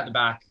 So we're out the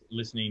back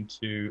listening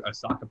to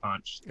Osaka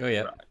Punch. Oh,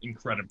 yeah.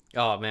 Incredible.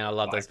 Oh, man, I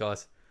love those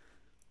guys.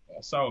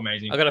 So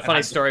amazing. I got a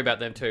funny story about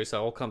them too,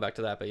 so I'll come back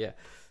to that, but yeah.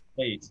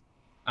 Please.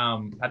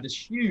 Had this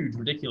huge,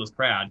 ridiculous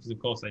crowd because, of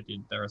course,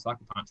 they're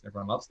Osaka Punch and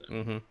everyone loves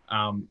them.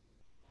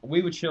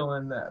 We were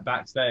chilling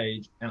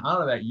backstage, and I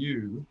don't know about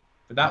you,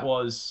 but that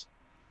was,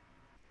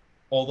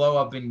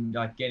 although I've been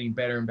like getting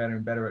better and better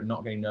and better at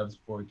not getting nervous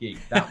before a gig,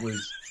 that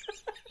was,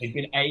 it's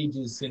been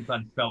ages since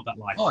I'd felt that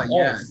like, oh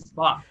yeah,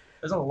 fuck,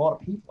 there's a lot of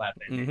people out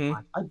there. Man.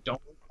 Like, I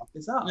don't want to fuck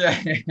this up. Yeah,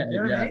 you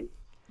know what I mean?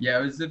 Yeah,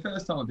 it was the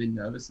first time I've been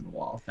nervous in a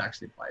while to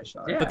actually play a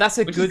show. Yeah. But that's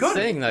a Which good is good.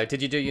 thing, though.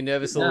 Did you do your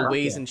nervous little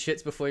wheeze and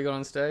shits before you got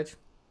on stage?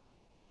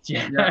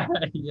 Yeah,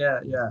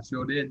 yeah,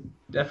 sure did.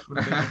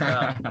 definitely.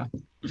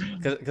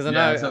 Because I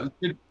know so it was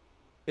good.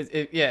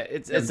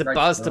 It's a great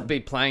buzz to show. be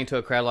playing to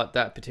a crowd like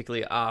that,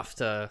 particularly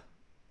after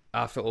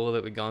all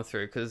that we've gone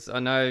through. Because I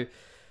know,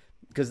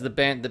 because the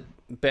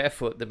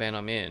Barefoot, the band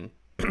I'm in,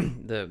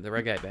 the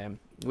reggae band,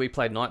 we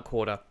played Night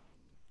Quarter.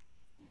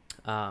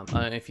 I don't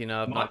know if you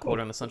know of Night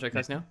Quarter on the Sunshine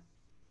Coast now.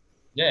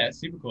 Yeah, it's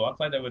super cool. I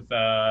played there with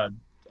a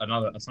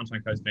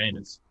Sunshine Coast band.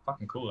 It's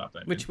fucking cool up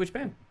there. Man. Which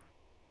band?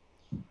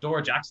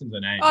 Dora Jackson's her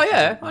name. Oh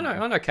yeah, I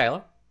know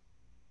Kayla.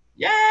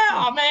 Yeah,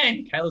 oh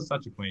man, Kayla's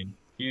such a queen.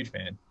 Huge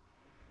fan.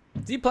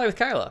 Do you play with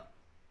Kayla?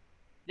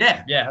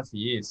 Yeah, have for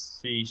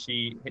years.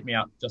 She hit me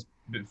up just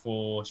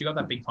before she got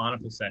that big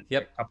Pineapple set.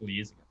 Yep. A couple of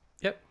years ago.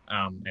 Yep.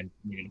 And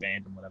needed a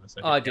band and whatever.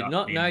 So I did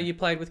not know you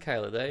played with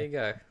Kayla. There you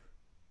go.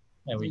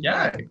 There we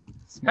go.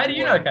 How do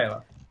you know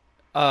Kayla?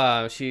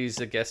 She's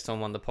a guest on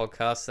one of the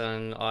podcasts,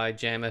 and I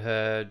jam at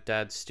her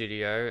dad's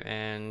studio.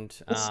 And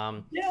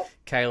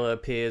Kayla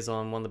appears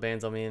on one of the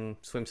bands I'm in,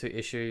 Swimsuit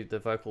Issue.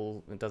 Does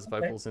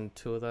vocals in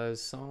 2 of those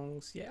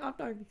songs. Yeah,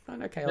 I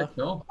know Kayla. Yeah,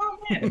 cool. Oh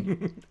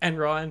man, And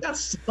Ryan.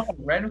 that's a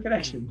random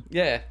connection.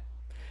 Yeah.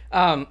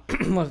 What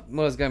I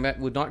was going back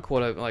with Night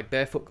Quarter, like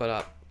Barefoot got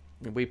up.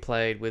 We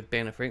played with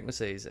Band of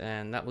Frequencies,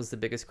 and that was the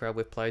biggest crowd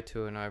we've played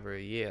to in over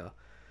a year.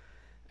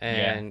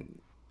 And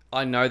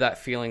I know that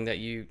feeling that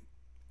you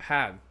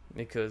had,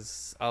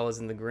 because I was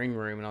in the green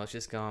room and I was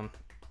just going,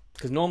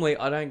 because normally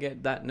I don't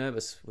get that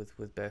nervous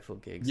with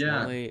Barefoot gigs. Yeah.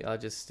 Normally I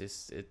just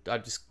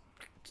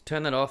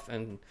turn that off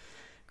and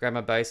grab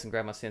my bass and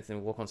grab my synth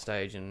and walk on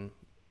stage, and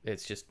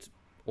it's just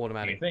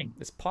automatic. Thing.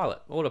 It's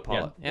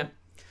autopilot. Yeah.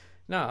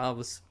 No, I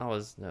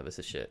was nervous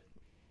as shit.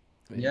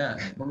 Yeah,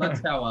 well, that's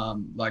how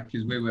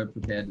because we were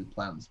prepared to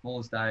play on the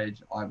smaller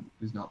stage. I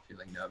was not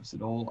feeling nervous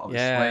at all. I was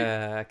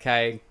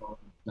Okay.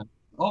 sweet.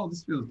 Oh,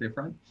 this feels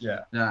different.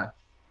 Yeah. Yeah.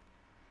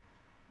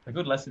 A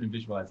good lesson in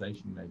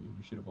visualization, maybe.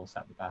 We should have all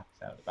sat at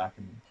the back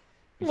and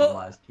Well,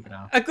 visualized kicking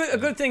ass. A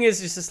good thing is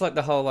just like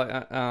the whole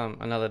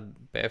another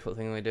Barefoot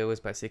thing we do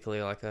is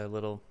basically like a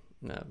little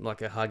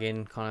like a hug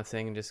in kind of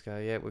thing, and just go,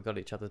 yeah, we've got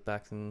each other's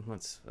backs, and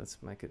let's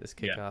make it this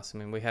kick ass. I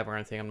mean, we have our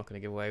own thing. I'm not going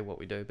to give away what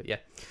we do, but yeah.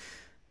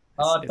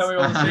 Tell me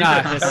all the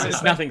No, secrets.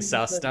 it's nothing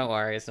sus. Don't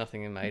worry, it's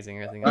nothing amazing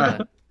or anything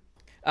like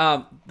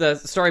that. The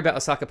story about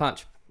Osaka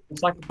Punch,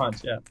 It's like a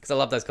punch, yeah. because I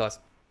love those guys.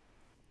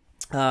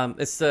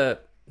 It's the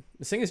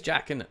singer's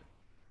Jack, isn't it?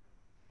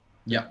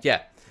 Yeah.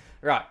 Yeah,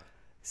 right.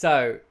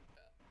 So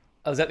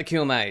I was at the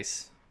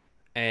QMAs,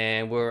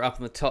 and we were up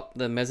on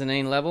the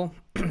mezzanine level,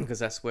 because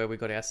that's where we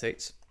got our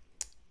seats.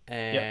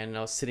 And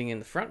I was sitting in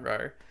the front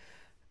row,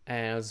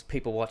 and there was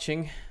people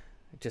watching,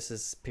 just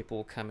as people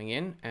were coming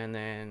in. And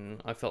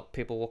then I felt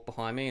people walk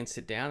behind me and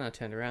sit down, and I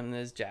turned around, and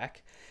there's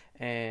Jack,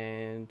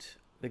 and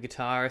the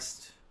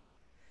guitarist.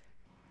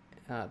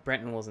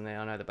 Brenton wasn't there.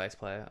 I know the bass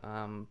player,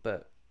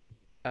 but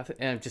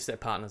and just their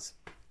partners.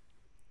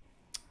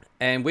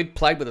 And we'd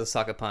played with a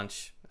Sucker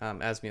Punch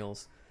as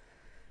mules,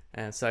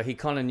 and so he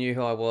kind of knew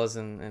who I was,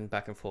 and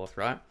back and forth,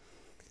 right?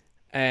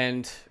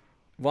 And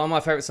one of my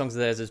favorite songs of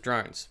theirs is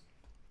Drones,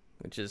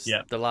 which is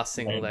the last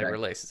single they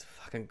released. It's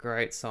a fucking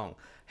great song.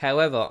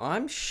 However,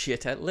 I'm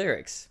shit at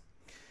lyrics,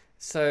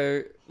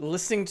 so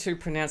listening to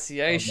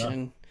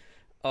pronunciation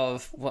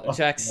of what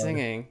Jack's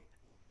singing,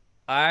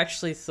 I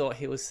actually thought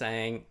he was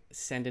saying,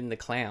 "Send in the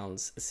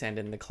clowns, send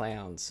in the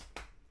clowns."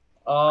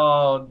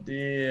 Oh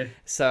dear.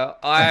 So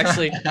I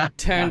actually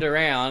turned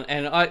around,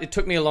 and it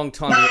took me a long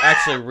time to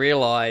actually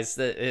realize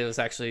that it was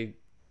actually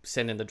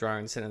send in the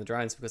drones,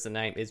 because the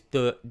name is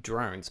The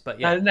Drones. But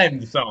yeah, The name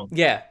of the song.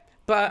 yeah.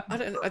 But I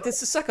don't.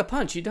 It's a sucker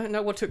punch. You don't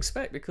know what to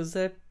expect because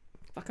they're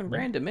fucking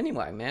random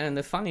anyway, man, and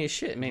they're funny as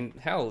shit. I mean,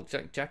 hell,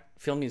 Jack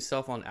filmed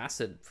himself on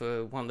acid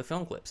for one of the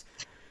film clips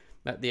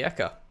at the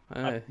Echo.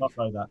 I did not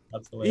know that.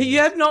 That's hilarious. You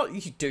have not,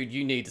 dude.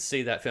 You need to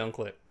see that film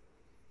clip.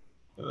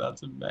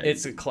 That's amazing.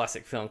 It's a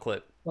classic film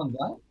clip. On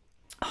that?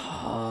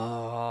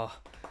 Oh,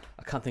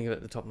 I can't think of it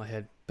at the top of my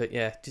head, but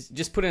yeah,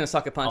 just put in a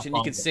sucker punch, and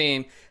you can see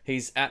him.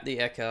 He's at the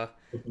Echo,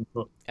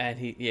 and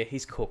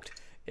he's cooked.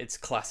 It's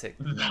classic.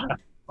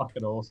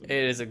 Fucking awesome. It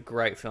is a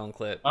great film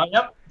clip.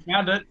 Yep,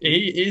 found it.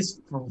 He is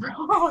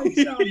right.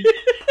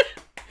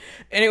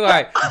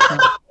 Anyway.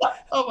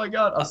 Oh my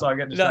god. I'm sorry, I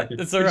get distracted.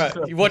 No, it's alright.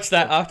 You watch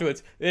that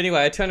afterwards.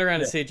 Anyway, I turned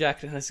around to see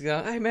Jack, and I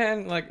said, "Hey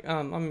man, like,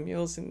 I'm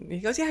yours." And he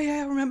goes, "Yeah,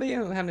 I remember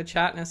you." We're having a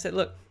chat, and I said,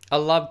 "Look, I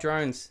love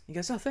drones." He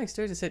goes, "Oh, thanks,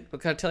 dude." I said, "Well,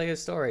 can I tell you a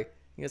story?"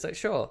 He goes, like,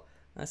 "Sure."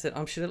 I said,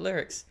 "I'm shit at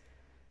lyrics,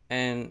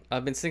 and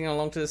I've been singing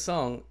along to the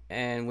song.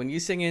 And when you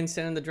sing in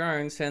 "Send in the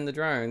drones, send the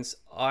drones,"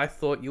 I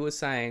thought you were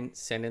saying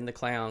 "Send in the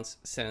clowns,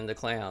 send in the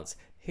clowns."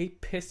 He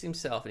pissed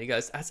himself, and he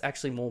goes, "That's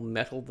actually more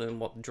metal than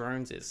what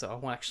drones is. So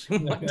I actually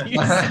want to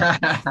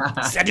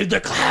use send in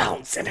the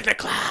clowns, send in the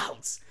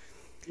clowns."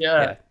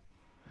 Yeah.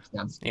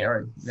 Sounds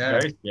scary. Yeah.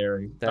 Very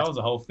scary. That was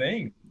a whole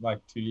thing, like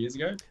 2 years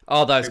ago.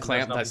 Oh, those People clown,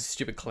 knows nothing. those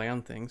stupid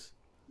clown things.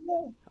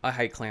 Yeah. I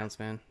hate clowns,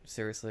 man.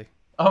 Seriously.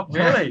 Oh,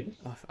 really?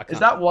 Oh, I Is can't.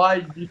 that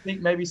why you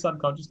think maybe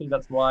subconsciously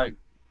that's why?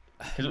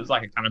 Because it was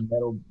like a kind of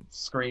metal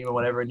scream or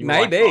whatever, and you were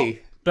like,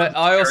 Maybe. But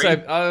I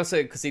scary.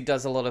 also, because he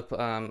does a lot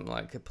of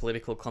like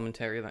political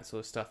commentary and that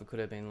sort of stuff. It could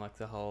have been like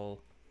the whole,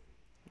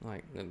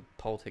 like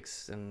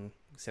politics and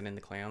sending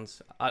the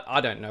clowns. I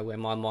don't know where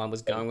my mind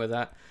was going with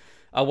that.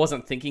 I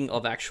wasn't thinking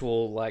of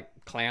actual like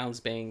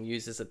clowns being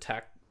used as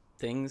attack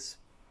things.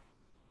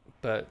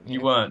 But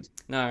You weren't.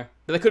 No,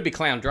 but they could be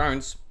clown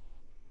drones.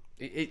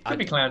 Could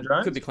be clown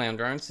drones. Could be clown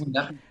drones. Wouldn't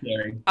that be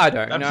scary? I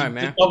don't That's know, just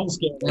man. double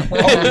scary.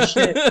 Holy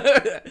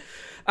shit.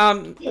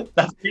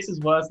 That's Chris's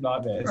worst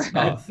nightmares.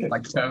 Oh,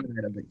 Like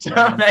Terminator, but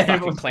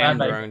fucking clown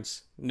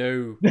drones.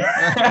 No.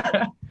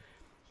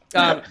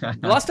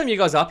 Last time you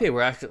guys up here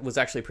was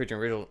actually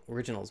Prison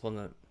Originals,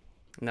 wasn't it?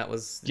 And that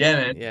was Yeah,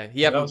 man. yeah. That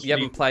You haven't was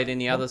sweet. played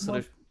any other sort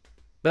of,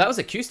 but that was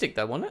acoustic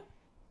though, wasn't it?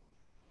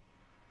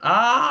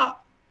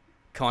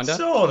 Kinda.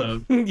 Sort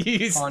of.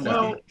 You-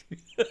 Kinda.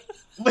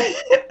 Well,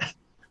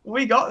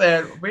 we got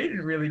there. We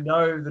didn't really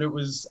know that it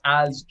was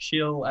as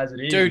chill as it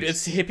is. Dude,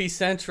 it's hippie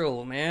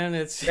central, man.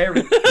 It's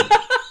very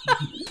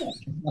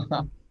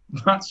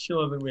much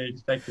chiller than we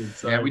expected.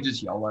 So. Yeah, we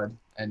just YOLO'd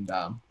and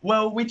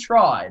Well, we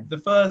tried. The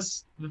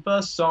first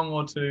song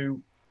or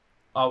two,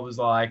 I was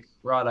like,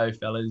 "Righto,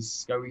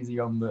 fellas, go easy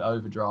on the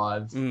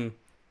overdrive. Mm.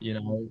 You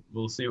know,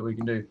 we'll see what we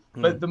can do."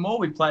 Mm. But the more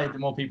we played, the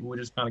more people were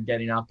just kind of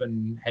getting up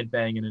and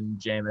headbanging and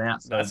jamming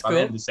out. So That's by the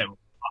end cool. of the set,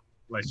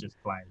 let's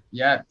just play.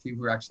 yeah,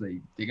 people were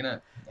actually digging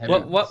it.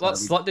 What So we-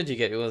 slot did you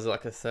get? It was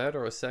like a third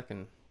or a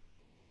second.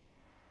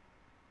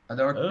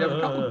 There were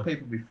a couple of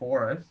people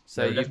before us.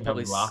 So Yeah, you definitely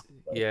probably last,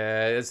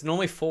 yeah. It's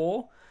normally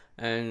 4,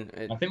 and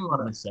I think we might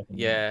have been second.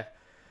 yeah,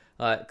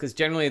 because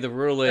generally the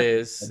rule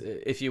is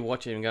if you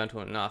watch it and go into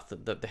it enough,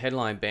 the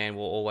headline band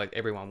will always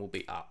everyone will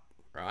be up,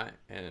 right?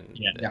 And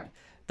Yeah.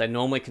 they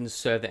normally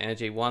conserve the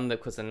energy. One,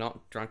 because they're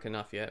not drunk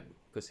enough yet.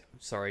 Because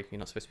sorry, you're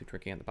not supposed to be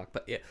drinking at the buck,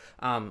 but yeah,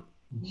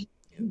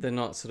 they're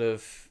not sort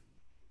of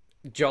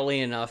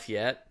jolly enough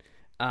yet.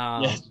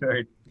 Yeah, it's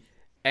very.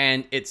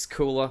 And it's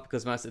cooler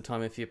because most of the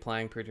time, if you're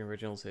playing Prison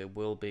Originals, it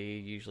will be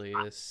usually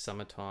a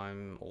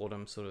summertime,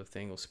 autumn sort of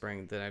thing, or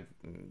spring.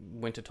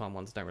 Wintertime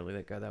ones don't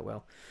really go that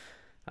well.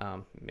 I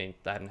mean,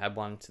 they hadn't had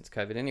one since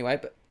COVID anyway,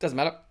 but doesn't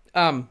matter.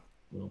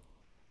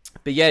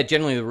 But yeah,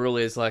 generally the rule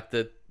is like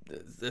the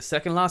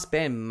second last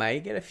band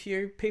may get a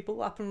few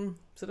people up and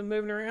sort of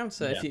moving around.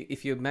 So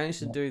if you manage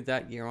to do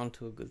that, you're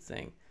onto a good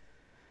thing.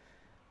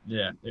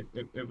 Yeah,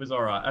 it was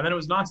all right, and then it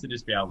was nice to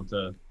just be able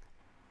to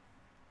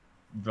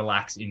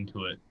relax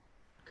into it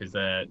because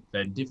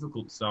they're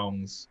difficult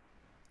songs.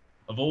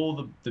 Of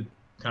all the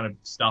kind of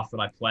stuff that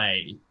I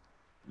play,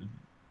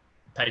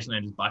 Patient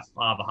Land is by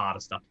far the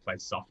hardest stuff to play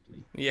softly.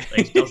 Yeah.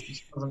 It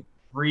just doesn't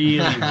really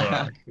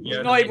work.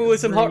 Not even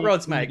with some hot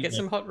rods, mate. Get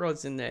some hot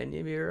rods in there and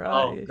you'll be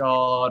Oh right.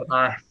 god,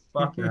 I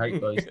fucking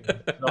hate those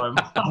things so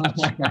much.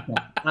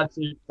 That's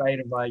the fate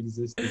of my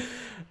existence.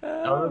 I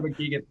remember a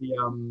gig at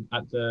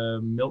the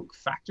Milk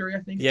Factory, I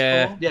think. It's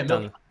Yeah. called. Yeah,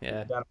 done. Milk.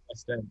 Yeah. Down at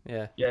West End.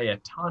 Yeah. Yeah,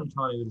 tiny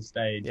little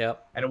stage.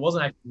 Yep. And it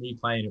wasn't actually me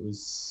playing. It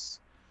was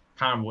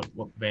can't remember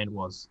what the band it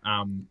was.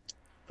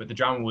 But the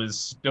drummer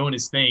was doing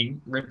his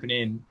thing, ripping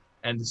in,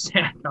 and the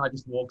sound guy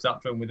just walks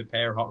up to him with a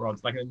pair of hot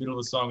rods, like in the middle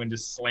of the song, and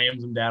just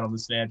slams them down on the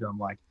snare drum,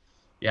 like,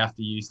 "You have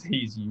to use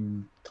these,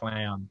 you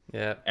clown."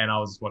 Yeah. And I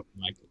was watching,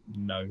 like,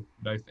 no,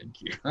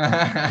 thank you.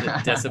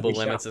 The decibel We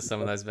limits shall- of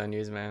some of those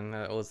venues, man.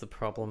 That was the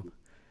problem.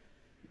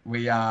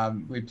 we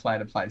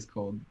played a place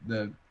called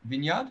the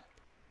Vineyard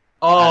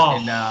Oh,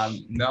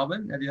 in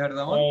Melbourne. Have you heard of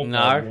that one? oh No.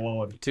 my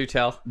lord. To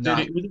tell. Dude, No.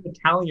 it was an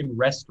Italian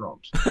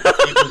restaurant. It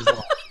was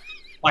like,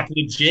 like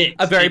legit.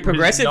 A very It was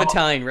progressive not-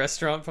 Italian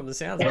restaurant from the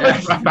sounds of it. Yeah,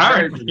 very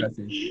Apparently.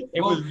 progressive.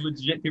 It was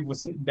legit. People were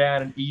sitting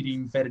down and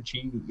eating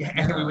fettuccine,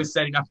 and we were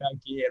setting up our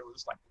gear. And we were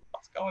just like,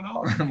 "What's going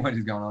on?" What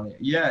is going on here?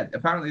 Yeah,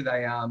 apparently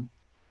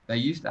they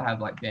used to have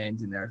like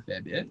bands in there a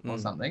fair bit or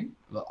something,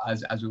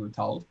 as we were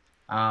told.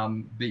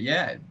 But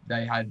yeah,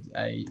 they had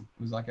it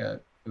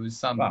was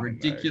some Fucking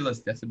ridiculous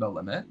decibel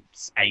limit.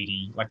 It's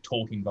 80, like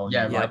talking volume.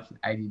 Yeah, Yep. like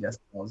 80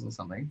 decibels or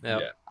something.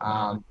 Yep.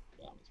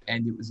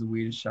 And it was the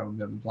weirdest show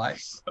we've ever played.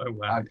 So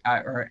wow.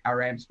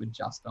 Our amps were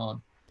just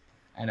on,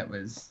 and it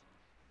was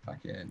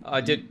fucking. I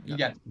did- You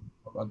got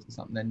rods or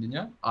something then, didn't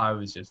you? I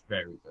was just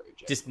very, very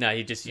jealous. Just no,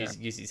 he just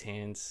use his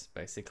hands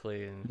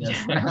basically and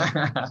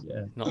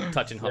yeah. not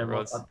touching hot Yeah, well,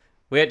 rods.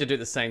 We had to do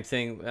the same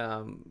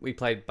thing. We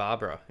played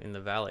Barbara in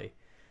the Valley,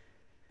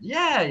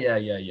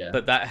 Yeah.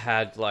 but that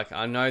had like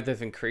I know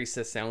they've increased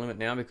their sound limit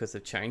now because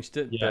they've changed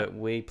it. Yeah. But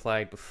we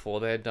played before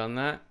they had done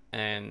that,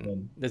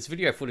 and there's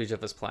video footage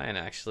of us playing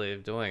actually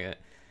of doing it,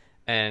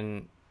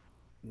 and.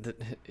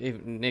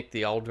 Even Nick,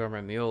 the old drummer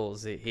of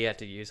Mules, he had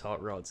to use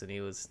hot rods, and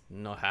he was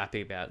not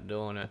happy about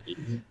doing it.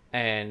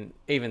 And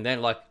even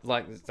then, like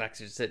Zach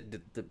just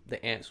said,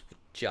 the amps were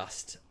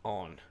just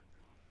on,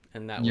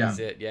 and that was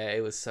it. Yeah,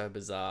 it was so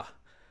bizarre.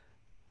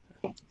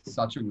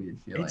 Such a weird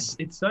feeling.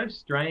 It's so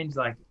strange.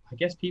 Like, I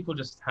guess people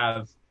just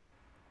have.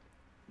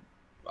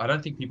 I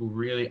don't think people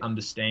really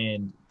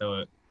understand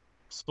the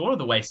sort of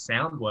the way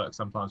sound works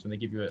sometimes when they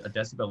give you a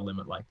decibel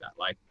limit like that.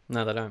 Like,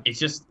 No, they don't. it's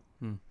just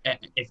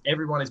if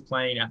everyone is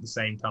playing at the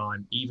same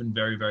time, even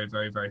very, very,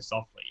 very, very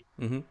softly,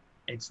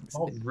 it's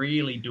not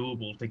really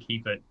doable to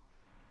keep it.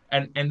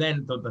 And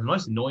then the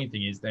most annoying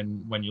thing is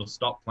then when you'll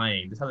stop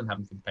playing. This hasn't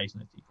happened with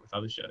Patient with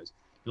other shows.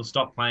 You'll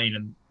stop playing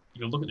and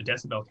you'll look at the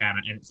decibel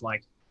counter and it's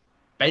like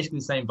basically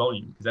the same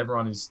volume because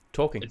everyone is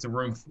Talking. It's a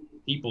room full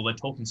of people. They're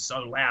talking so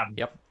loud.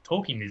 Yep.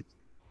 Talking is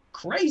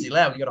crazy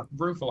loud. You got a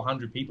room full of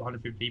 100 people,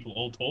 150 people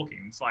all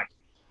talking. It's like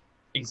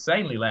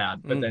insanely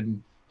loud. But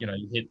then you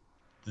hit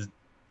the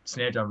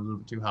snare drum a little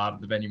bit too hard,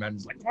 and the venue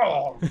manager's like,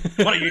 "Oh,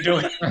 what are you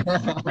doing?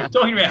 What are you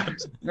talking about?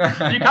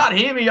 You can't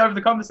hear me over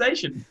the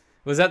conversation."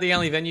 Was that the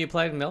only venue you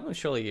played in Melbourne?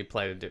 Surely you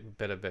played a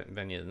better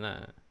venue than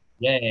that.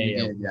 Yeah.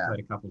 did, We yeah. played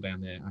a couple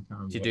down there. I can't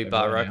remember. Did you what do they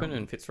Bar were now. Open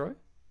in Fitzroy?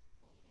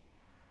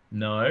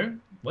 No.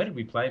 Where did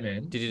we play,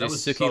 man? Did you That do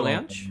was Suki so long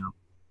Lounge? ago now.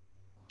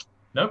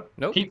 Nope.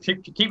 Nope. Keep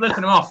listing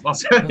them off. I'll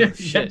tell you if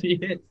you shit. get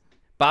to hit.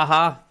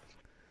 Baja.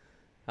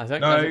 I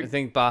No.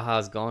 think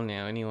Baja's gone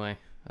now. Anyway,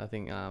 I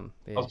think yeah.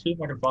 I'll see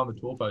if I can find the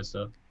tour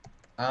poster.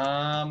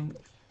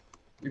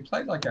 We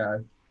played like I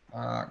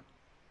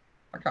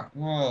can't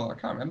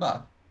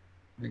remember.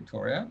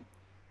 Victoria.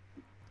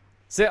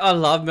 See, I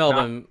love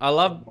Melbourne. I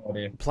love No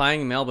idea.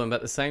 playing Melbourne, but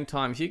at the same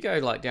time, if you go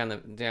like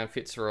down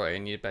Fitzroy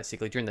and you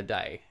basically during the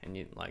day and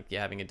you're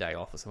having a day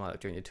off or something like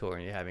that during your tour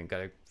and you're having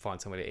go to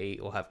find somewhere to eat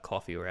or have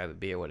coffee or have a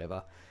beer or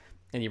whatever,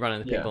 and you run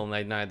into people and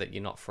they know that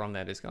you're not from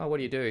there, just go, "Oh, what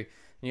do you do?"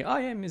 And you, "Oh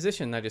yeah,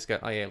 musician." They just go,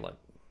 "Oh yeah, like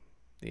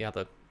the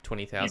other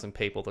 20,000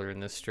 people that are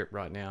in this strip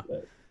right now."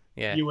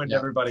 Yeah. You and Yeah.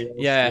 everybody else.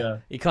 Yeah,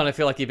 you kind of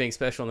feel like you're being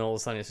special, and all of a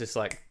sudden it's just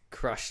like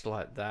crushed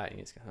like that, and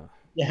you just go, "Oh,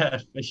 Yeah,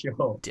 for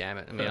sure. damn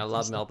it!" I mean, I That's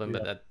love just- Melbourne, yeah.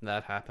 but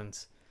that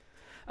happens.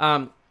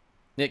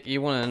 Nick,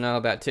 you want to know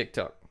about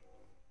TikTok?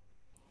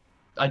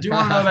 I do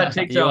want to know about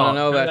TikTok. You want to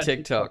know about About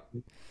TikTok?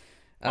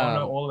 I want to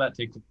know all about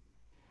TikTok.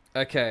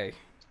 Okay.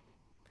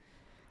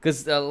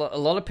 Because a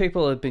lot of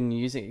people have been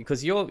using,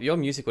 because your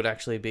music would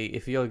actually be,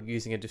 if you're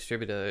using a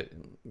distributor,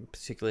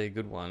 particularly a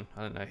good one.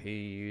 I don't know who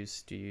you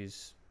use. Do you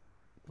use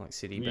like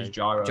City We use Bass?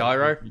 Gyro.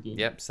 Gyro. We do.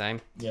 Yep,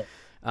 same. Yeah.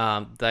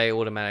 They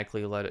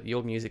automatically load it.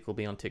 Your music will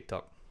be on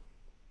TikTok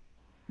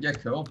Yeah,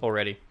 cool.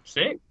 already.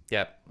 Sick.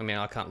 Yep. I mean,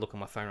 I can't look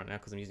on my phone right now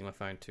because I'm using my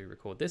phone to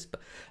record this.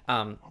 But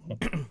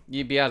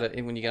you'd be able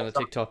to, when you go to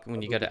TikTok,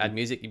 when you go to add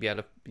music, you'd be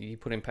able to, you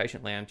put in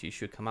Patient Lounge, you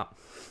should come up.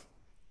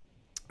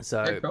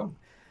 So Yeah, cool.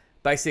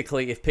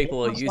 basically, if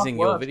people are stuff using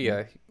your works,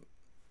 video,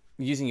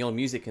 using your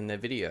music in their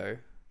video,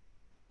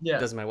 Yeah.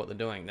 doesn't matter what they're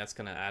doing. That's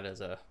going to add as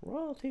a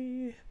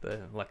royalty,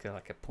 but like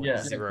a Yeah.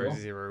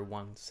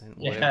 0.001 cent.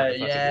 Yeah. Whatever the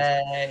fuck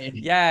it is.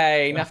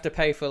 Yay! Enough to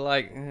pay for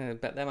like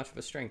about that much of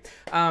a string.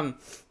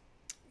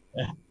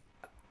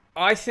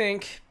 I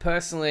think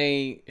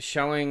personally,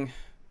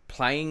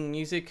 playing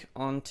music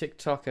on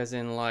TikTok, as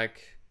in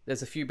like,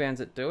 there's a few bands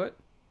that do it.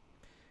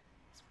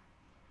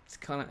 It's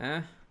kind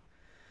of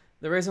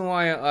The reason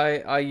why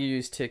I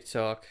use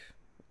TikTok,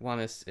 one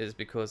is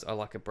because I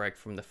like a break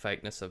from the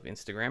fakeness of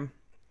Instagram.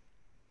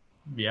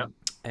 Yeah.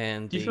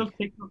 And Do you feel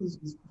TikTok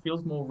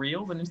feels more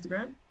real than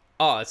Instagram?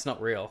 oh, it's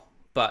not real,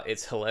 but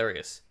it's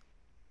hilarious.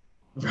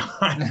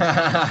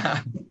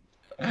 Right.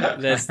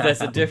 There's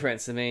a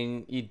difference. I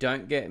mean, you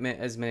don't get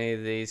as many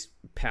of these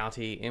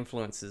pouty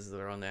influencers that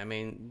are on there. I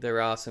mean,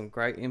 there are some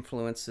great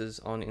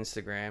influencers on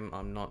Instagram.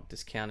 I'm not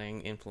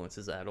discounting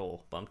influencers at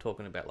all, but I'm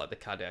talking about like the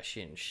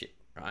Kardashian shit,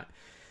 right?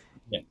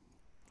 Yeah.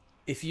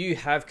 If you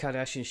have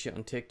Kardashian shit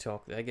on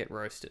TikTok, they get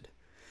roasted.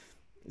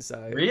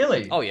 So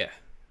Really? oh yeah.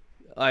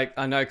 Like,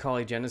 I know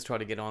Kylie Jenner's tried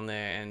to get on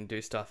there and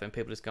do stuff, and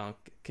people just going,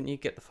 "Can you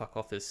get the fuck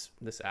off this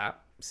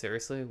app?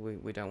 Seriously,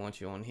 we don't want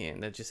you on here."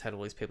 And they just had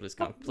all these people just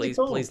going, "Please,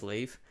 please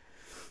leave."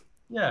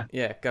 Yeah.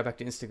 Yeah, go back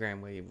to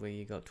Instagram where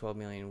you got 12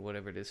 million,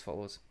 whatever it is,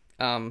 followers.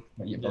 Where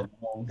you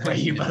belong. Where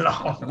you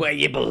belong. Where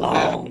you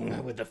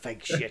belong with the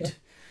fake shit.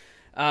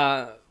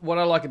 What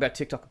I like about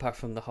TikTok, apart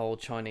from the whole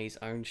Chinese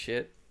owned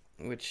shit,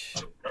 which,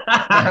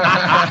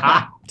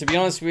 to be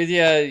honest with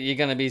you, you're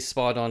going to be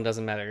spied on,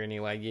 doesn't matter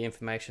anyway. Your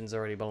information's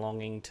already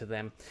belonging to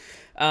them.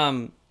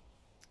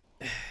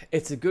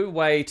 It's a good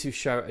way to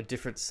show a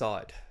different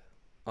side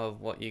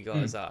of what you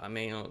guys are. I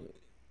mean,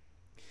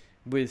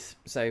 with,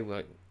 say,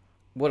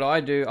 what I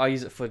do, I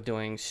use it for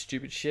doing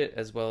stupid shit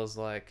as well as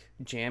like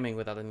jamming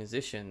with other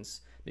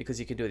musicians, because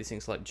you can do these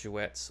things like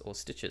duets or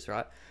stitches,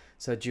 right?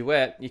 So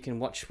duet, you can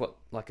watch what,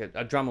 like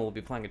a drummer will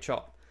be playing a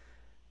chop.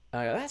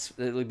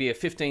 It would be a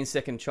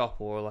 15-second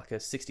chop or like a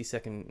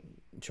 60-second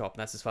chop,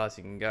 and that's as far as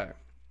you can go.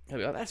 You'll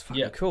be like, that's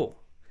fucking cool.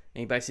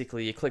 And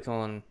you click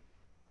on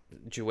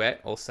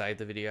duet or save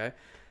the video,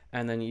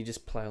 and then you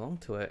just play along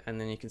to it,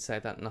 and then you can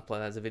save that and upload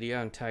that as a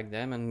video and tag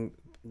them, and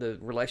the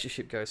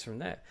relationship goes from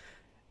there.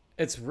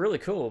 It's really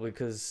cool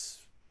because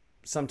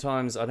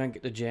sometimes I don't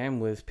get to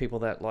jam with people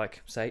that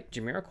like, say,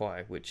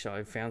 Jamiroquai, which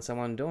I found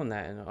someone doing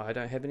that, and I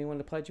don't have anyone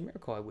to play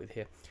Jamiroquai with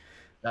here.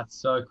 That's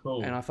so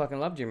cool. And I fucking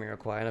love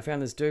Jamiroquai, and I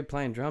found this dude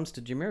playing drums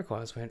to Jamiroquai. I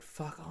just went,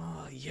 fuck,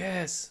 oh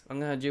yes, I'm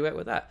gonna duet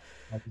with that.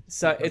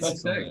 So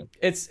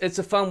it's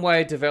a fun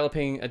way of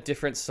developing a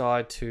different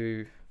side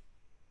to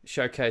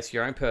showcase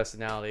your own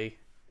personality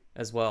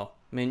as well.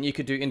 I mean, you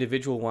could do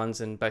individual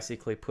ones and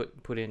basically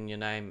put in your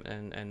name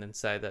and then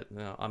say that, you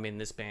know, I'm in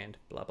this band,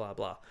 blah, blah,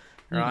 blah.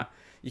 Right?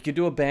 You could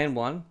do a band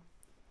one.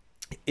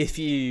 If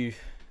you,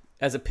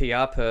 as a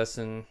PR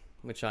person,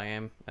 which I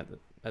am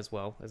as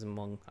well, as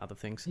among other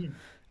things, if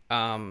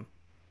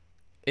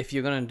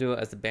you're going to do it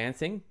as a band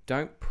thing,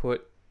 don't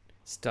put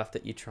stuff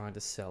that you're trying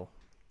to sell.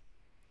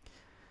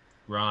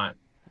 Right.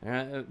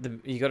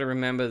 You got to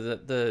remember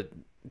that the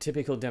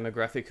typical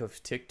demographic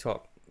of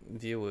TikTok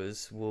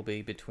viewers will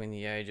be between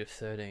the age of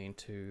 13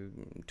 to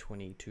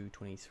 22,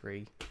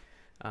 23.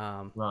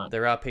 Right.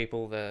 There are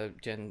people that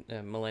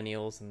are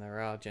millennials, and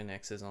there are Gen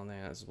Xers on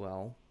there as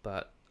well,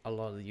 but a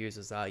lot of the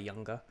users are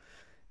younger,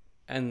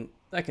 and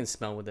they can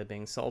smell what they're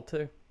being sold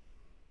to.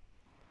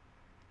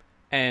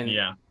 And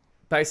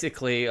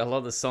basically, a lot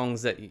of the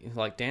songs that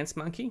like Dance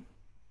Monkey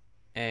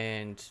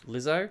and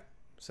Lizzo,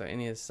 so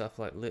any of the stuff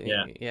like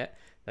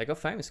they got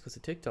famous because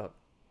of TikTok.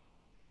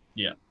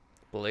 Yeah,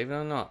 believe it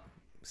or not.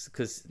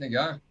 Because there you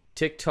go.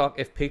 TikTok,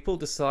 if people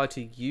decide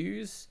to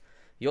use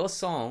your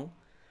song,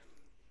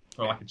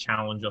 or like a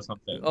challenge or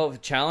something, or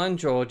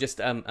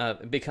just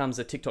it becomes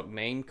a TikTok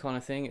meme kind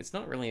of thing. It's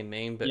not really a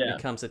meme, but it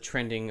becomes a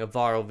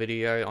viral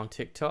video on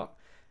TikTok,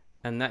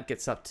 and that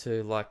gets up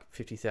to like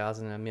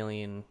 50,000, 1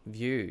 million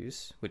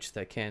views, which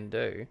they can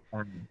do.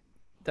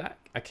 That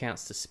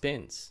accounts to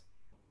spins,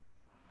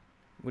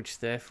 which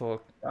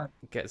therefore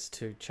gets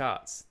to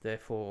charts.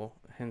 Therefore,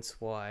 hence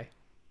why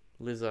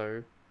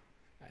Lizzo.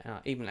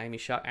 Even Amy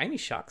Shark. Amy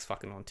Shark's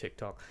fucking on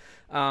TikTok.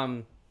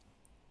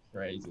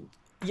 Crazy.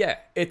 Yeah,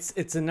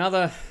 it's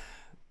another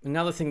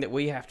thing that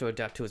we have to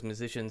adapt to as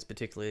musicians,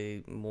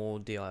 particularly more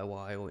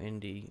DIY or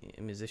indie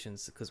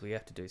musicians, because we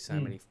have to do so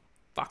many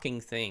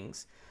fucking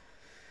things.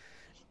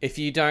 If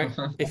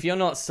you're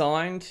not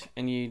signed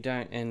and you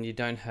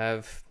don't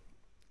have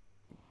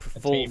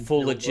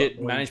full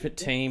legit management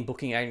team,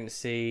 booking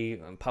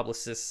agency,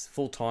 publicists,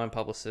 full-time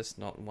publicists,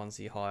 not ones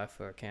you hire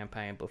for a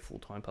campaign, but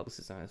full-time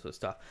publicists and that sort of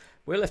stuff,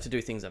 we're left to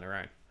do things on our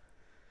own.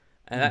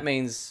 And that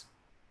means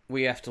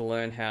we have to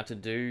learn how to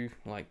do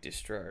like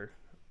distro,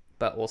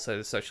 but also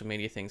the social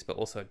media things, but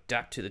also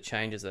adapt to the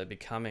changes that are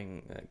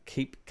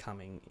keep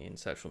coming in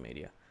social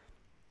media.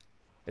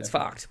 It's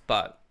fucked,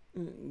 but I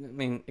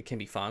mean, it can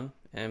be fun,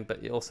 but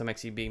it also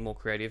makes you be more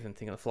creative and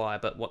think on the fly.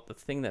 But the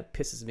thing that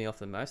pisses me off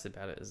the most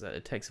about it is that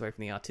it takes away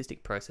from the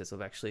artistic process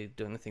of actually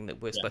doing the thing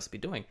that we're supposed to be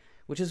doing,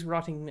 which is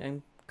writing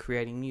and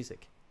creating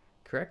music.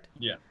 Correct?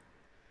 Yeah.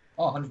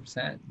 Oh,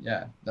 100%.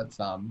 Yeah, that's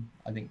I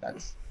think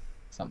that's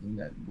something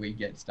that we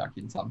get stuck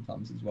in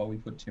sometimes as well. We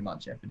put too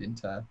much effort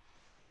into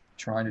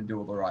trying to do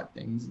all the right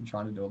things and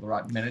trying to do all the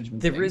right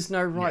management things. There is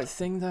no right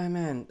thing though,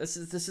 man. This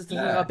is the thing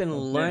I've been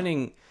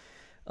learning.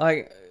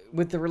 Like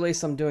with the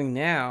release I'm doing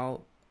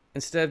now,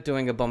 instead of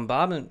doing a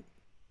bombardment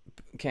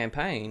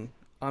campaign,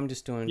 I'm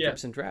just doing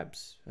drips and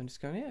drabs. I'm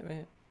just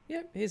going,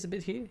 here's a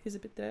bit here, here's a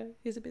bit there,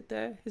 here's a bit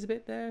there, here's a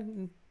bit there,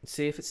 and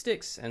see if it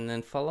sticks, and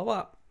then follow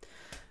up.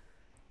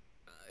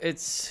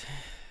 It's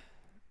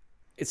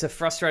a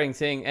frustrating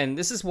thing, and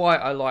this is why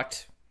I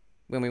liked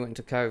when we went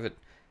into COVID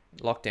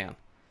lockdown.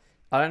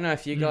 I don't know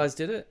if you guys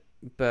did it,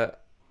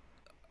 but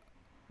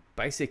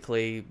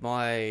basically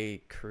my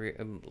career,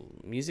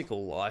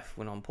 musical life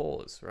went on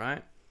pause,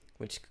 right?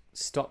 Which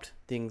stopped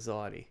the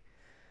anxiety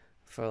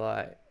for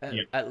like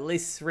at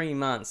least 3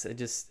 months.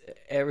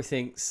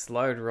 Everything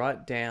slowed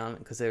right down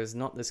because there was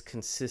not this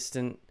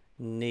consistent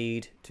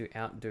need to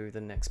outdo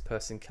the next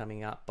person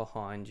coming up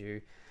behind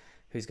you,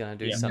 who's going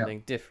to do Yeah.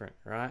 something different,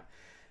 right?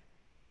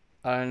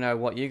 I don't know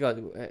what you guys,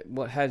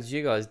 how did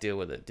you guys deal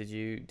with it? Did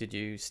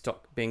you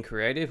stop being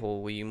creative,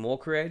 or were you more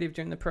creative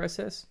during the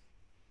process?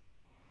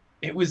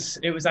 It was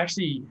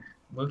actually,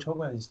 we were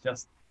talking about this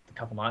just a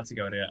couple nights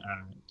ago at a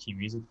Q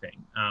Music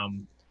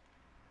thing.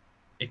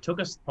 It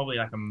took us probably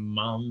like a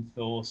month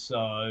or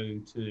so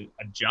to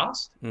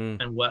adjust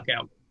and work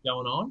out what's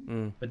going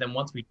on. But then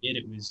once we did,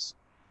 it was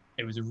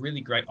a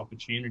really great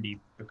opportunity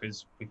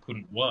because we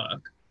couldn't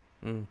work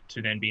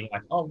to then be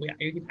like, oh,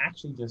 we can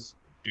actually just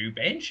do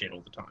band shit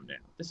all the time now.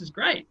 This is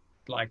great.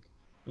 Like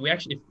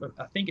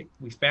I think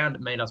we found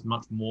it made us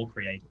much more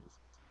creative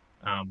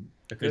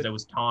because Good. there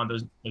was time. There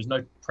was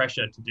no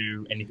pressure to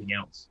do anything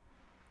else.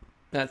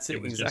 That's it,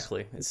 It was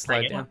exactly. just It's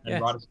hang slowed down. out and Yeah.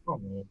 write a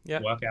song or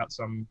Yeah. work out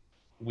some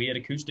weird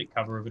acoustic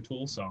cover of a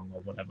Tool song or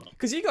whatever.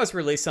 Because you guys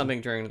released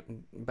something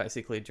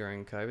basically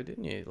during COVID,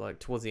 didn't you? Like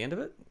towards the end of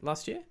it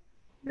last year?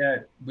 Yeah,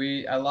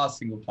 our last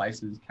single,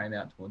 Places, came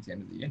out towards the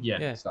end of the year. Yeah.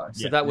 Yeah. So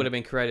So that would have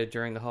been created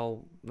during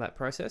that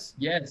process?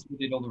 yes, we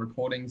did all the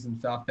recordings and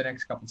stuff. The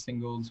next couple of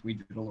singles, we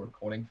did all the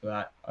recording for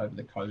that over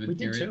the COVID We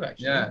did period. too,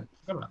 actually. Yeah,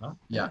 Forgot about that.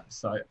 yeah.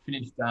 So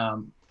finished,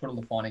 put all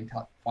the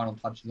final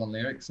touches on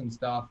lyrics and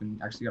stuff,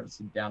 and actually got to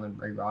sit down and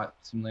rewrite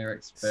some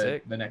lyrics for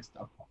Sick. the next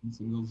upcoming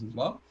singles as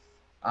well.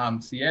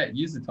 So yeah,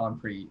 use the time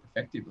pretty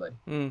effectively,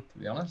 to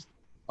be honest.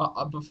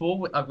 Before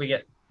we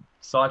get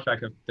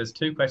sidetracked, there's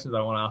two questions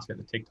I want to ask at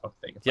the TikTok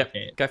thing. If I Yep.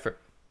 can. Go for it.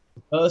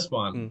 The first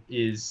one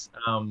is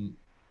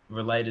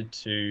related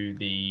to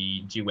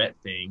the duet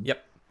thing.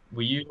 Yep.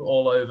 Were you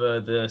all over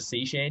the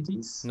sea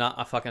shanties? Nah,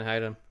 I fucking hate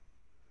them.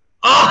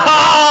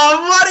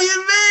 Oh, what do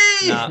you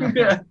mean?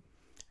 Nah.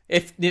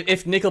 If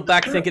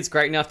Nickelback think it's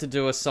great enough to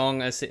do a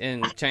song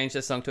and change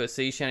the song to a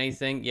sea shanty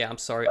thing, yeah, I'm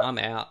sorry, I'm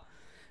out.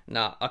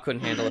 Nah, I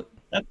couldn't handle it.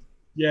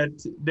 Yeah,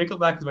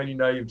 Nickelback is when you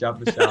know you've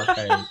jumped the shark.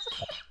 Hey.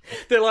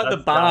 They're like the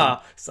That's bar.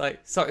 dumb. It's like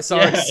sorry,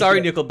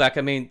 Yeah. Nickelback.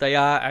 I mean, they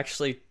are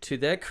actually, to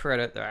their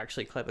credit, they're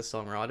actually clever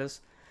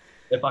songwriters.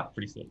 They're fucking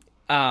pretty sick.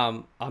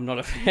 I'm not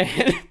a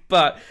fan,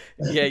 but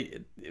yeah,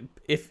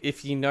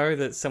 if you know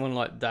that someone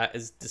like that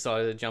has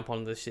decided to jump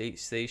on the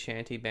sea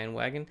shanty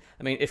bandwagon,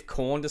 I mean, if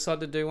Korn decided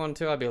to do one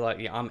too, I'd be like,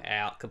 yeah, I'm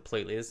out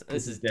completely.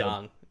 This is dead.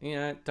 done. You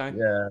know,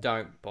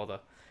 don't bother.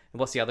 And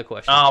what's the other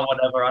question? Oh,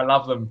 whatever. I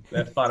love them.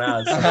 They're fun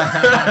as.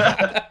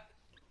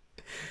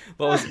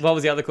 What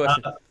was the other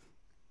question?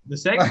 The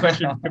second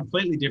question,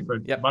 completely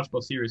different, Yep. much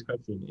more serious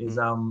question, is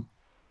on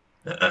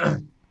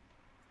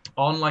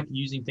like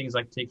using things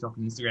like TikTok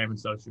and Instagram and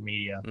social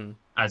media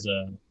as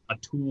a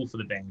tool for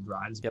the band,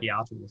 right? As a Yep.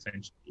 PR tool,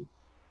 essentially.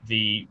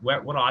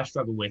 What I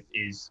struggle with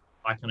is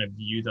I kind of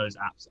view those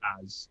apps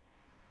as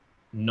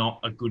not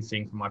a good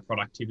thing for my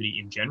productivity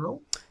in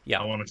general.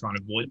 Yeah. I want to try and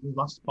avoid them as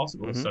much as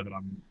possible so that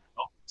I'm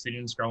not sitting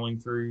and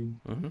scrolling through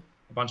a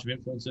bunch of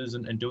influencers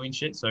and doing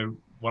shit. So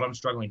what I'm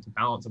struggling to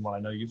balance, and what I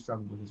know you've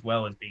struggled with as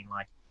well, is being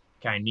like,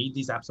 okay, I need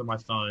these apps on my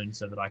phone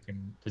so that I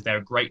can, because they're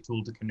a great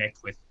tool to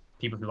connect with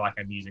people who like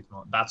our music and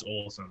all. That's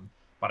awesome.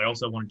 But I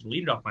also want to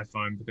delete it off my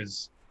phone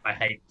because I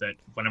hate that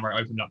whenever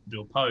I open it up to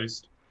do a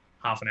post,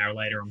 half an hour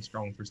later I'm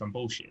scrolling through some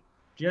bullshit.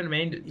 Do you know what I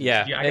mean?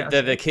 Yeah,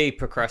 they're the key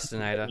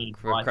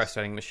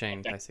procrastinating machine,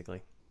 Okay.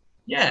 basically.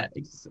 Yeah.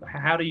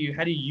 How do you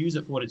use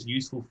it for what it's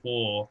useful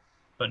for,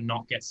 but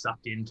not get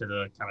sucked into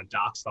the kind of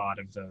dark side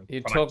of the You're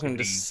talking to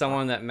productivity?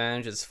 someone that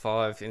manages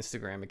 5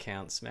 Instagram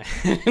accounts, man.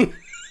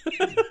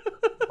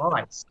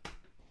 Right.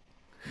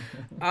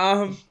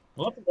 um,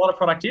 Well, that's a lot of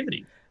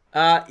productivity.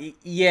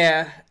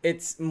 yeah,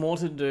 it's more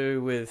to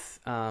do with.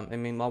 I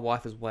mean, my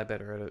wife is way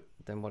better at it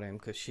than what I am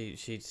because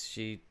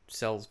she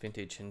sells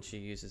vintage and she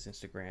uses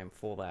Instagram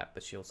for that,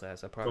 but she also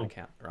has a private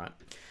account, right?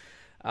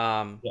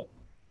 Yep.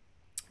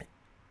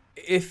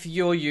 If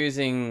you're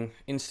using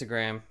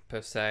Instagram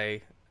per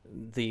se,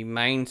 the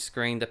main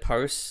screen, the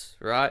posts,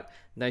 right?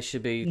 They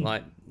should be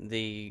like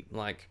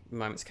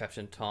moments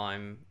caption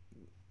time,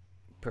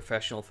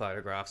 professional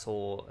photographs,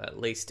 or at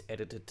least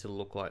edited to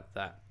look like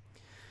that.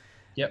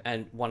 Yep.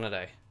 And one a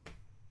day.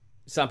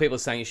 Some people are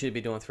saying you should be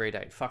doing 3 a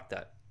day. Fuck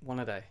that. One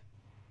a day.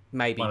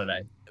 Maybe. One a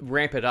day.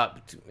 Ramp it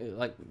up to,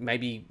 like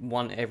maybe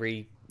one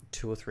every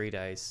 2 or 3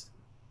 days.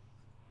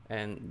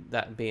 And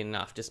that'd be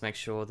enough. Just make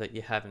sure that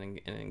you have an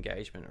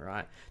engagement,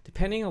 right?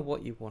 Depending on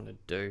what you want to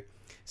do.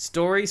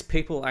 Stories,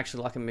 people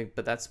actually like them,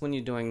 but that's when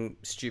you're doing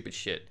stupid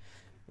shit.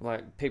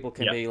 Like, people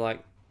can be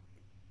like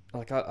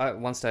I, at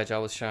one stage I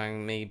was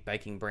showing me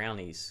baking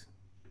brownies.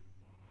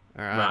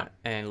 All right.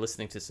 And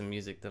listening to some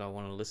music that I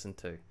want to listen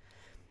to,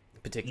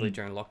 particularly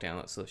during lockdown,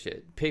 that sort of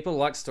shit. People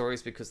like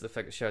stories because the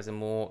fact it shows a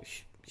more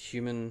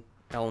human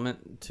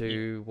element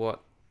to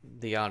what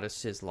the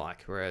artist is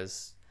like,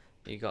 whereas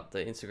you got the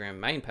Instagram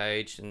main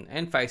page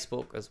and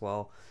Facebook as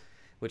well,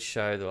 which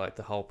show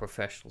the whole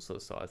professional sort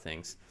of side of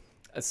things.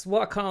 It's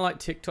why I kind of like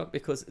TikTok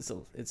because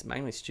it's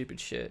mainly stupid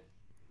shit.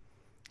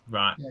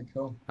 Right. Yeah,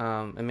 cool.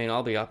 I mean,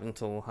 I'll be up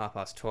until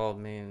 12:30,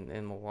 me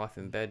and my wife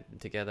in bed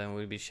together, and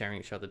we'll be sharing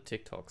each other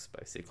TikToks,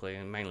 basically,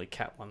 and mainly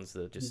cat ones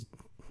that are just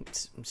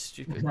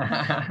stupid.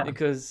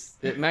 Because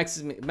it makes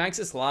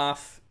us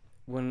laugh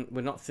when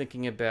we're not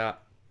thinking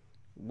about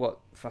what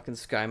fucking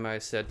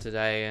ScoMo said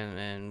today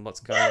and what's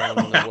going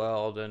on in the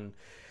world and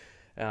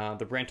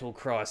the rental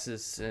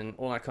crisis and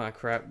all that kind of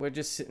crap. We're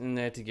just sitting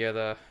there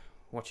together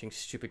watching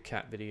stupid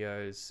cat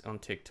videos on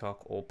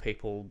TikTok or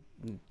people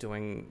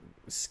doing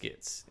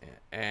skits.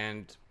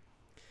 And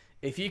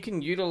if you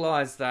can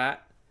utilize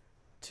that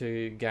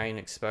to gain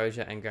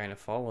exposure and gain a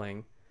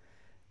following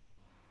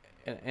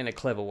in a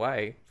clever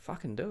way,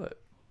 fucking do it.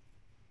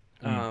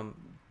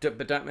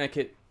 But don't make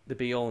it the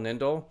be all and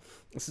end all.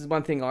 This is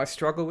one thing I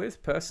struggle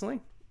with personally.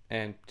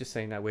 And just so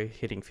you know, we're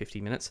hitting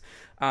 50 minutes.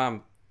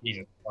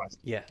 Jesus Christ.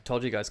 Yeah,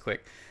 told you guys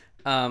quick.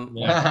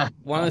 One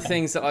of the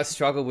things that I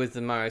struggle with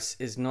the most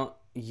is not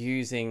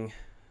using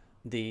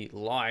the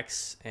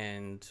likes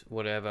and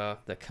whatever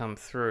that come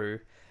through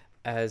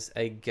as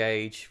a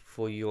gauge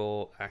for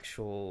your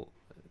actual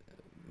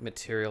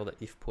material that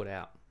you've put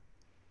out.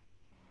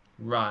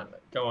 Right,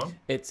 go on.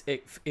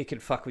 It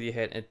could fuck with your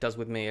head. It does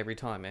with me every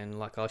time. And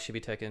like, I should be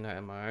taking a note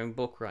in my own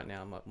book right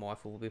now. My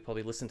wife will be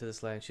probably listening to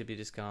this later and should be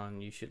just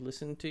going, you should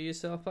listen to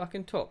yourself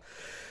fucking talk.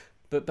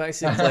 But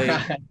basically,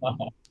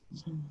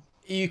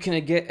 you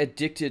can get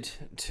addicted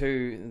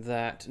to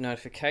that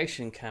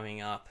notification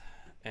coming up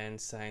and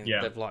saying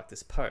they've liked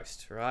this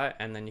post, right?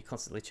 And then you're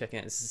constantly checking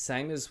it. It's the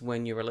same as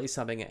when you release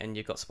something and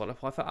you've got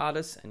Spotify for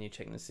artists and you're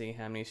checking to see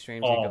how many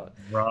streams you got.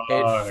 Right.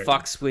 It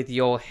fucks with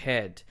your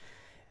head.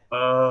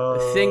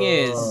 The thing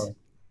is,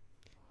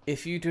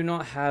 if you do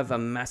not have a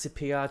massive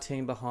PR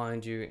team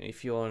behind you,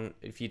 if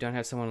you don't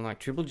have someone like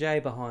Triple J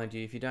behind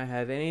you, if you don't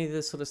have any of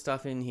this sort of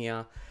stuff in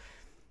here,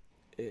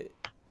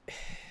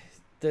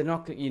 you're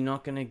not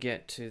going to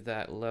get to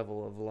that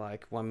level of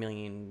like 1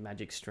 million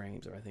magic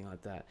streams or anything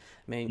like that.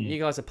 I mean, you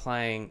guys are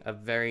playing a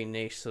very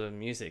niche sort of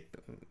music,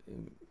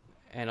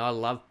 and I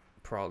love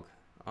prog.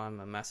 I'm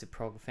a massive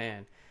prog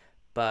fan,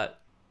 but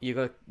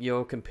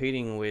you're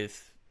competing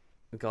with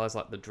guys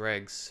like the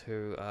Dregs,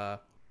 who are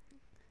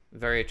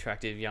very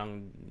attractive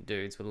young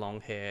dudes with long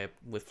hair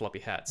with floppy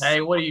hats.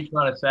 Hey, what are you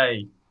trying to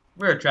say?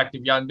 We're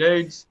attractive young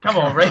dudes. Come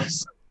on,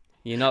 Reese.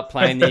 You're not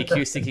playing the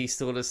acoustic-y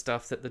sort of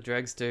stuff that the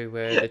Dregs do,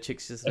 where the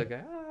chicks just like,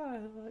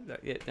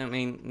 yeah. I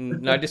mean,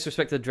 no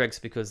disrespect to the Dregs,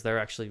 because they're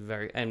actually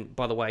very... And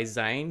by the way,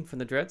 Zane from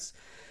the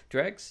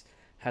Dregs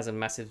has a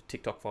massive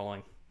TikTok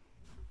following.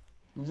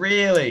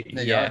 Really?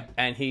 Yeah,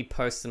 and he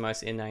posts the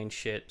most inane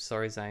shit.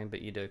 Sorry, Zane,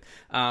 but you do.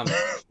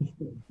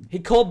 He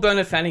called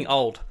Bernard Fanning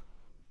old.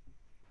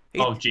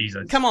 Oh,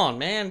 Jesus. Come on,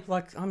 man.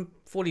 Like, I'm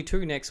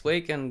 42 next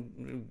week,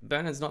 and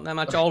Bernard's not that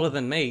much older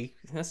than me.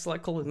 That's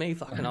like calling me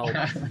fucking old.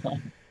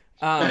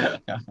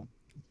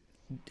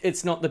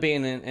 It's not the be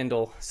and end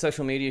all.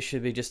 Social media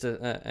should be just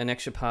an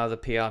extra part of the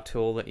PR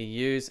tool that you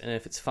use, and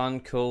if it's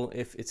fun, cool.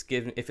 If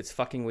it's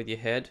fucking with your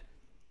head,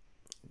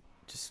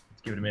 just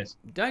give it a miss.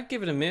 Don't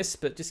give it a miss,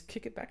 but just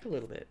kick it back a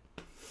little bit.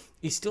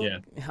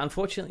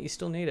 Unfortunately, you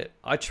still need it.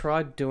 I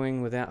tried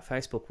doing without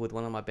Facebook with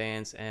one of my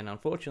bands, and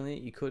unfortunately,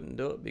 you couldn't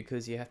do it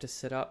because you have to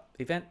set up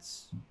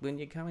events when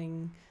you're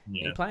coming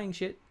and playing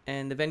shit,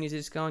 and the venues are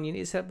just going, you need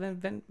to set up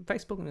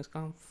Facebook, and it's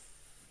going,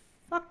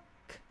 fuck.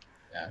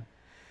 Yeah.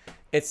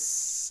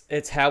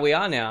 It's how we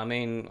are now. I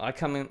mean, I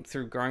come in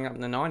through growing up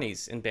in the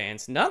 90s in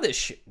bands. None of this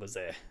shit was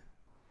there.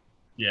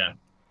 Yeah.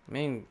 I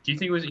mean... Do you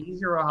think it was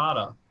easier or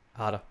harder?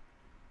 Harder.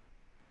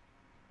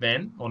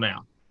 Then or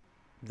now?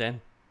 Then.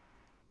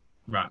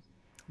 Right.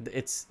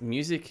 It's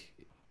music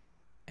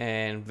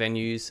and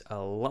venues are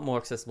a lot more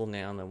accessible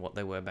now than what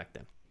they were back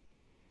then.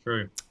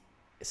 True.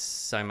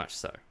 So much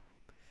so.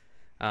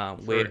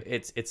 Where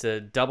it's a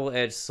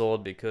double-edged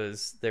sword,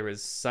 because there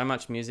is so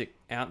much music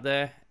out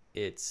there.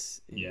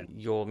 It's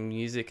your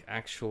music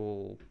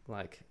actual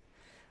like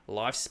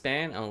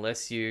lifespan,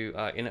 unless you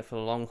are in it for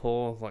the long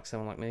haul, like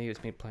someone like me who's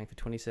been playing for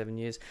 27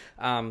 years.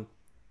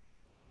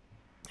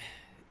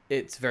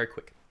 It's very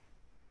quick.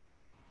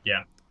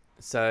 Yeah.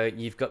 So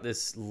you've got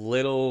this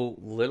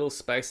little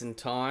space in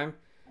time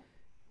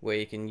where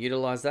you can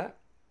utilize that,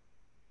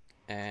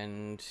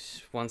 and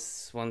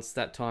once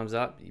that time's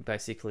up,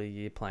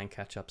 you're playing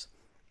catch-ups.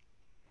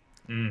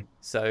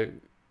 So,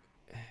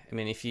 I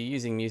mean, if you're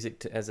using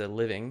music as a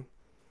living,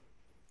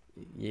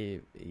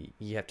 you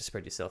have to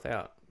spread yourself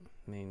out.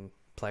 I mean,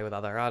 play with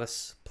other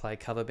artists, play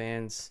cover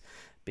bands,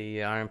 be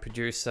your own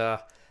producer,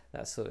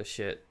 that sort of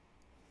shit.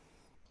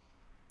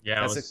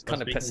 Yeah, that's a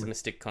kind of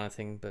pessimistic kind of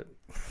thing, but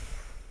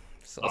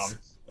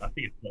I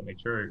think it's certainly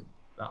true.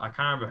 I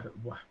can't remember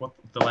what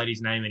the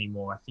lady's name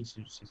anymore. I think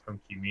she's from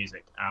Q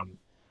Music. And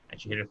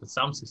she hit us with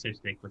some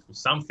statistic, which was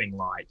something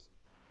like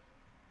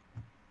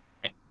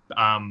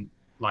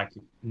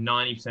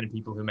 90% of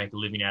people who make a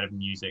living out of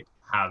music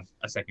have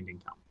a second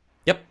income.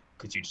 Yep.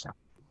 Because you just have.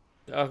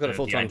 I've got a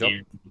full-time job.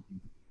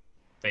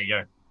 There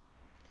you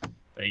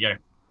go.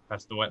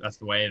 That's the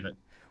way of it.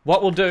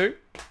 What we'll do,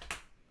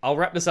 I'll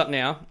wrap this up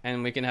now,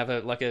 and we can have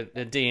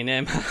a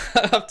D&M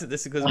after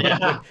this, because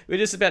we're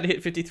just about to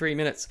hit 53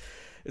 minutes.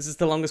 This is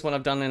the longest one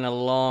I've done in a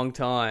long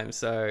time.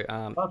 So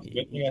that's a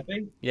good thing, I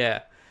think.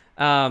 Yeah.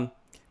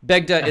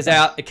 Begda is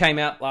out. It came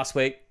out last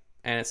week,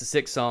 and it's a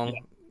sick song.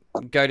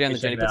 go down the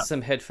Check journey, it put out.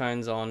 some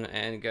headphones on,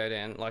 and go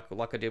down like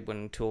I did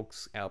when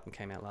Talk's album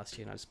came out last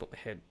year. And I just put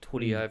my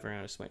hoodie over and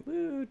I just went,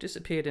 woo,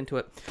 disappeared into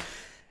it.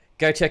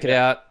 Go check it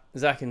out.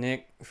 Zach and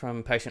Nick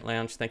from Patient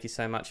Lounge, thank you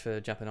so much for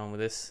jumping on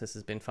with this. This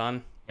has been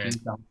fun. Yeah.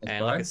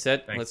 And like I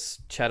said, Thanks. let's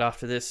chat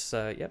after this.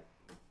 Yep.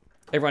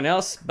 Everyone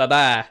else,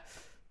 bye-bye.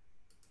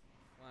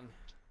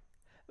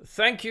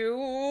 Thank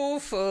you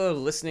for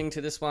listening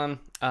to this one.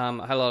 I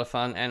had a lot of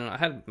fun, and I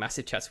had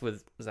massive chats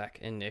with Zach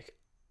and Nick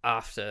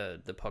after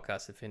the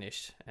podcast had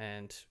finished,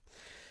 and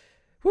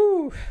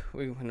whoo,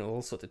 we went on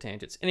all sorts of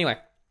tangents. Anyway,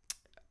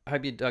 I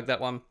hope you dug that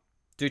one.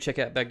 Do check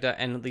out Baghdad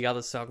and the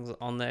other songs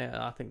on there.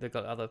 I think they've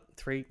got other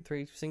three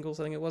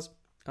singles, I think it was,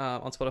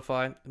 on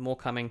Spotify. More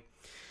coming.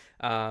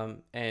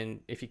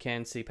 And if you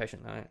can see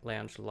Patient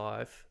Lounge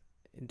live,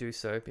 do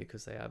so,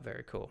 because they are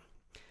very cool.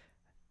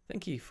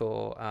 Thank you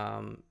for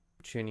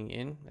tuning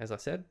in. As I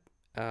said,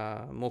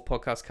 more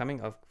podcasts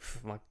coming.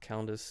 My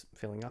calendar's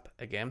filling up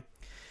again,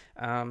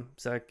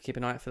 so keep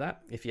an eye out for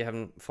that. If you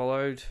haven't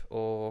followed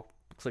or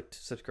clicked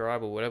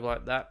subscribe or whatever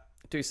like that,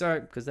 do so,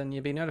 because then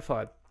you'll be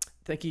notified.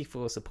 Thank you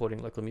for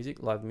supporting local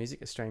music, live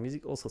music, Australian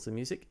music, all sorts of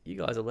music. You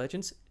guys are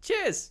legends.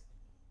 Cheers.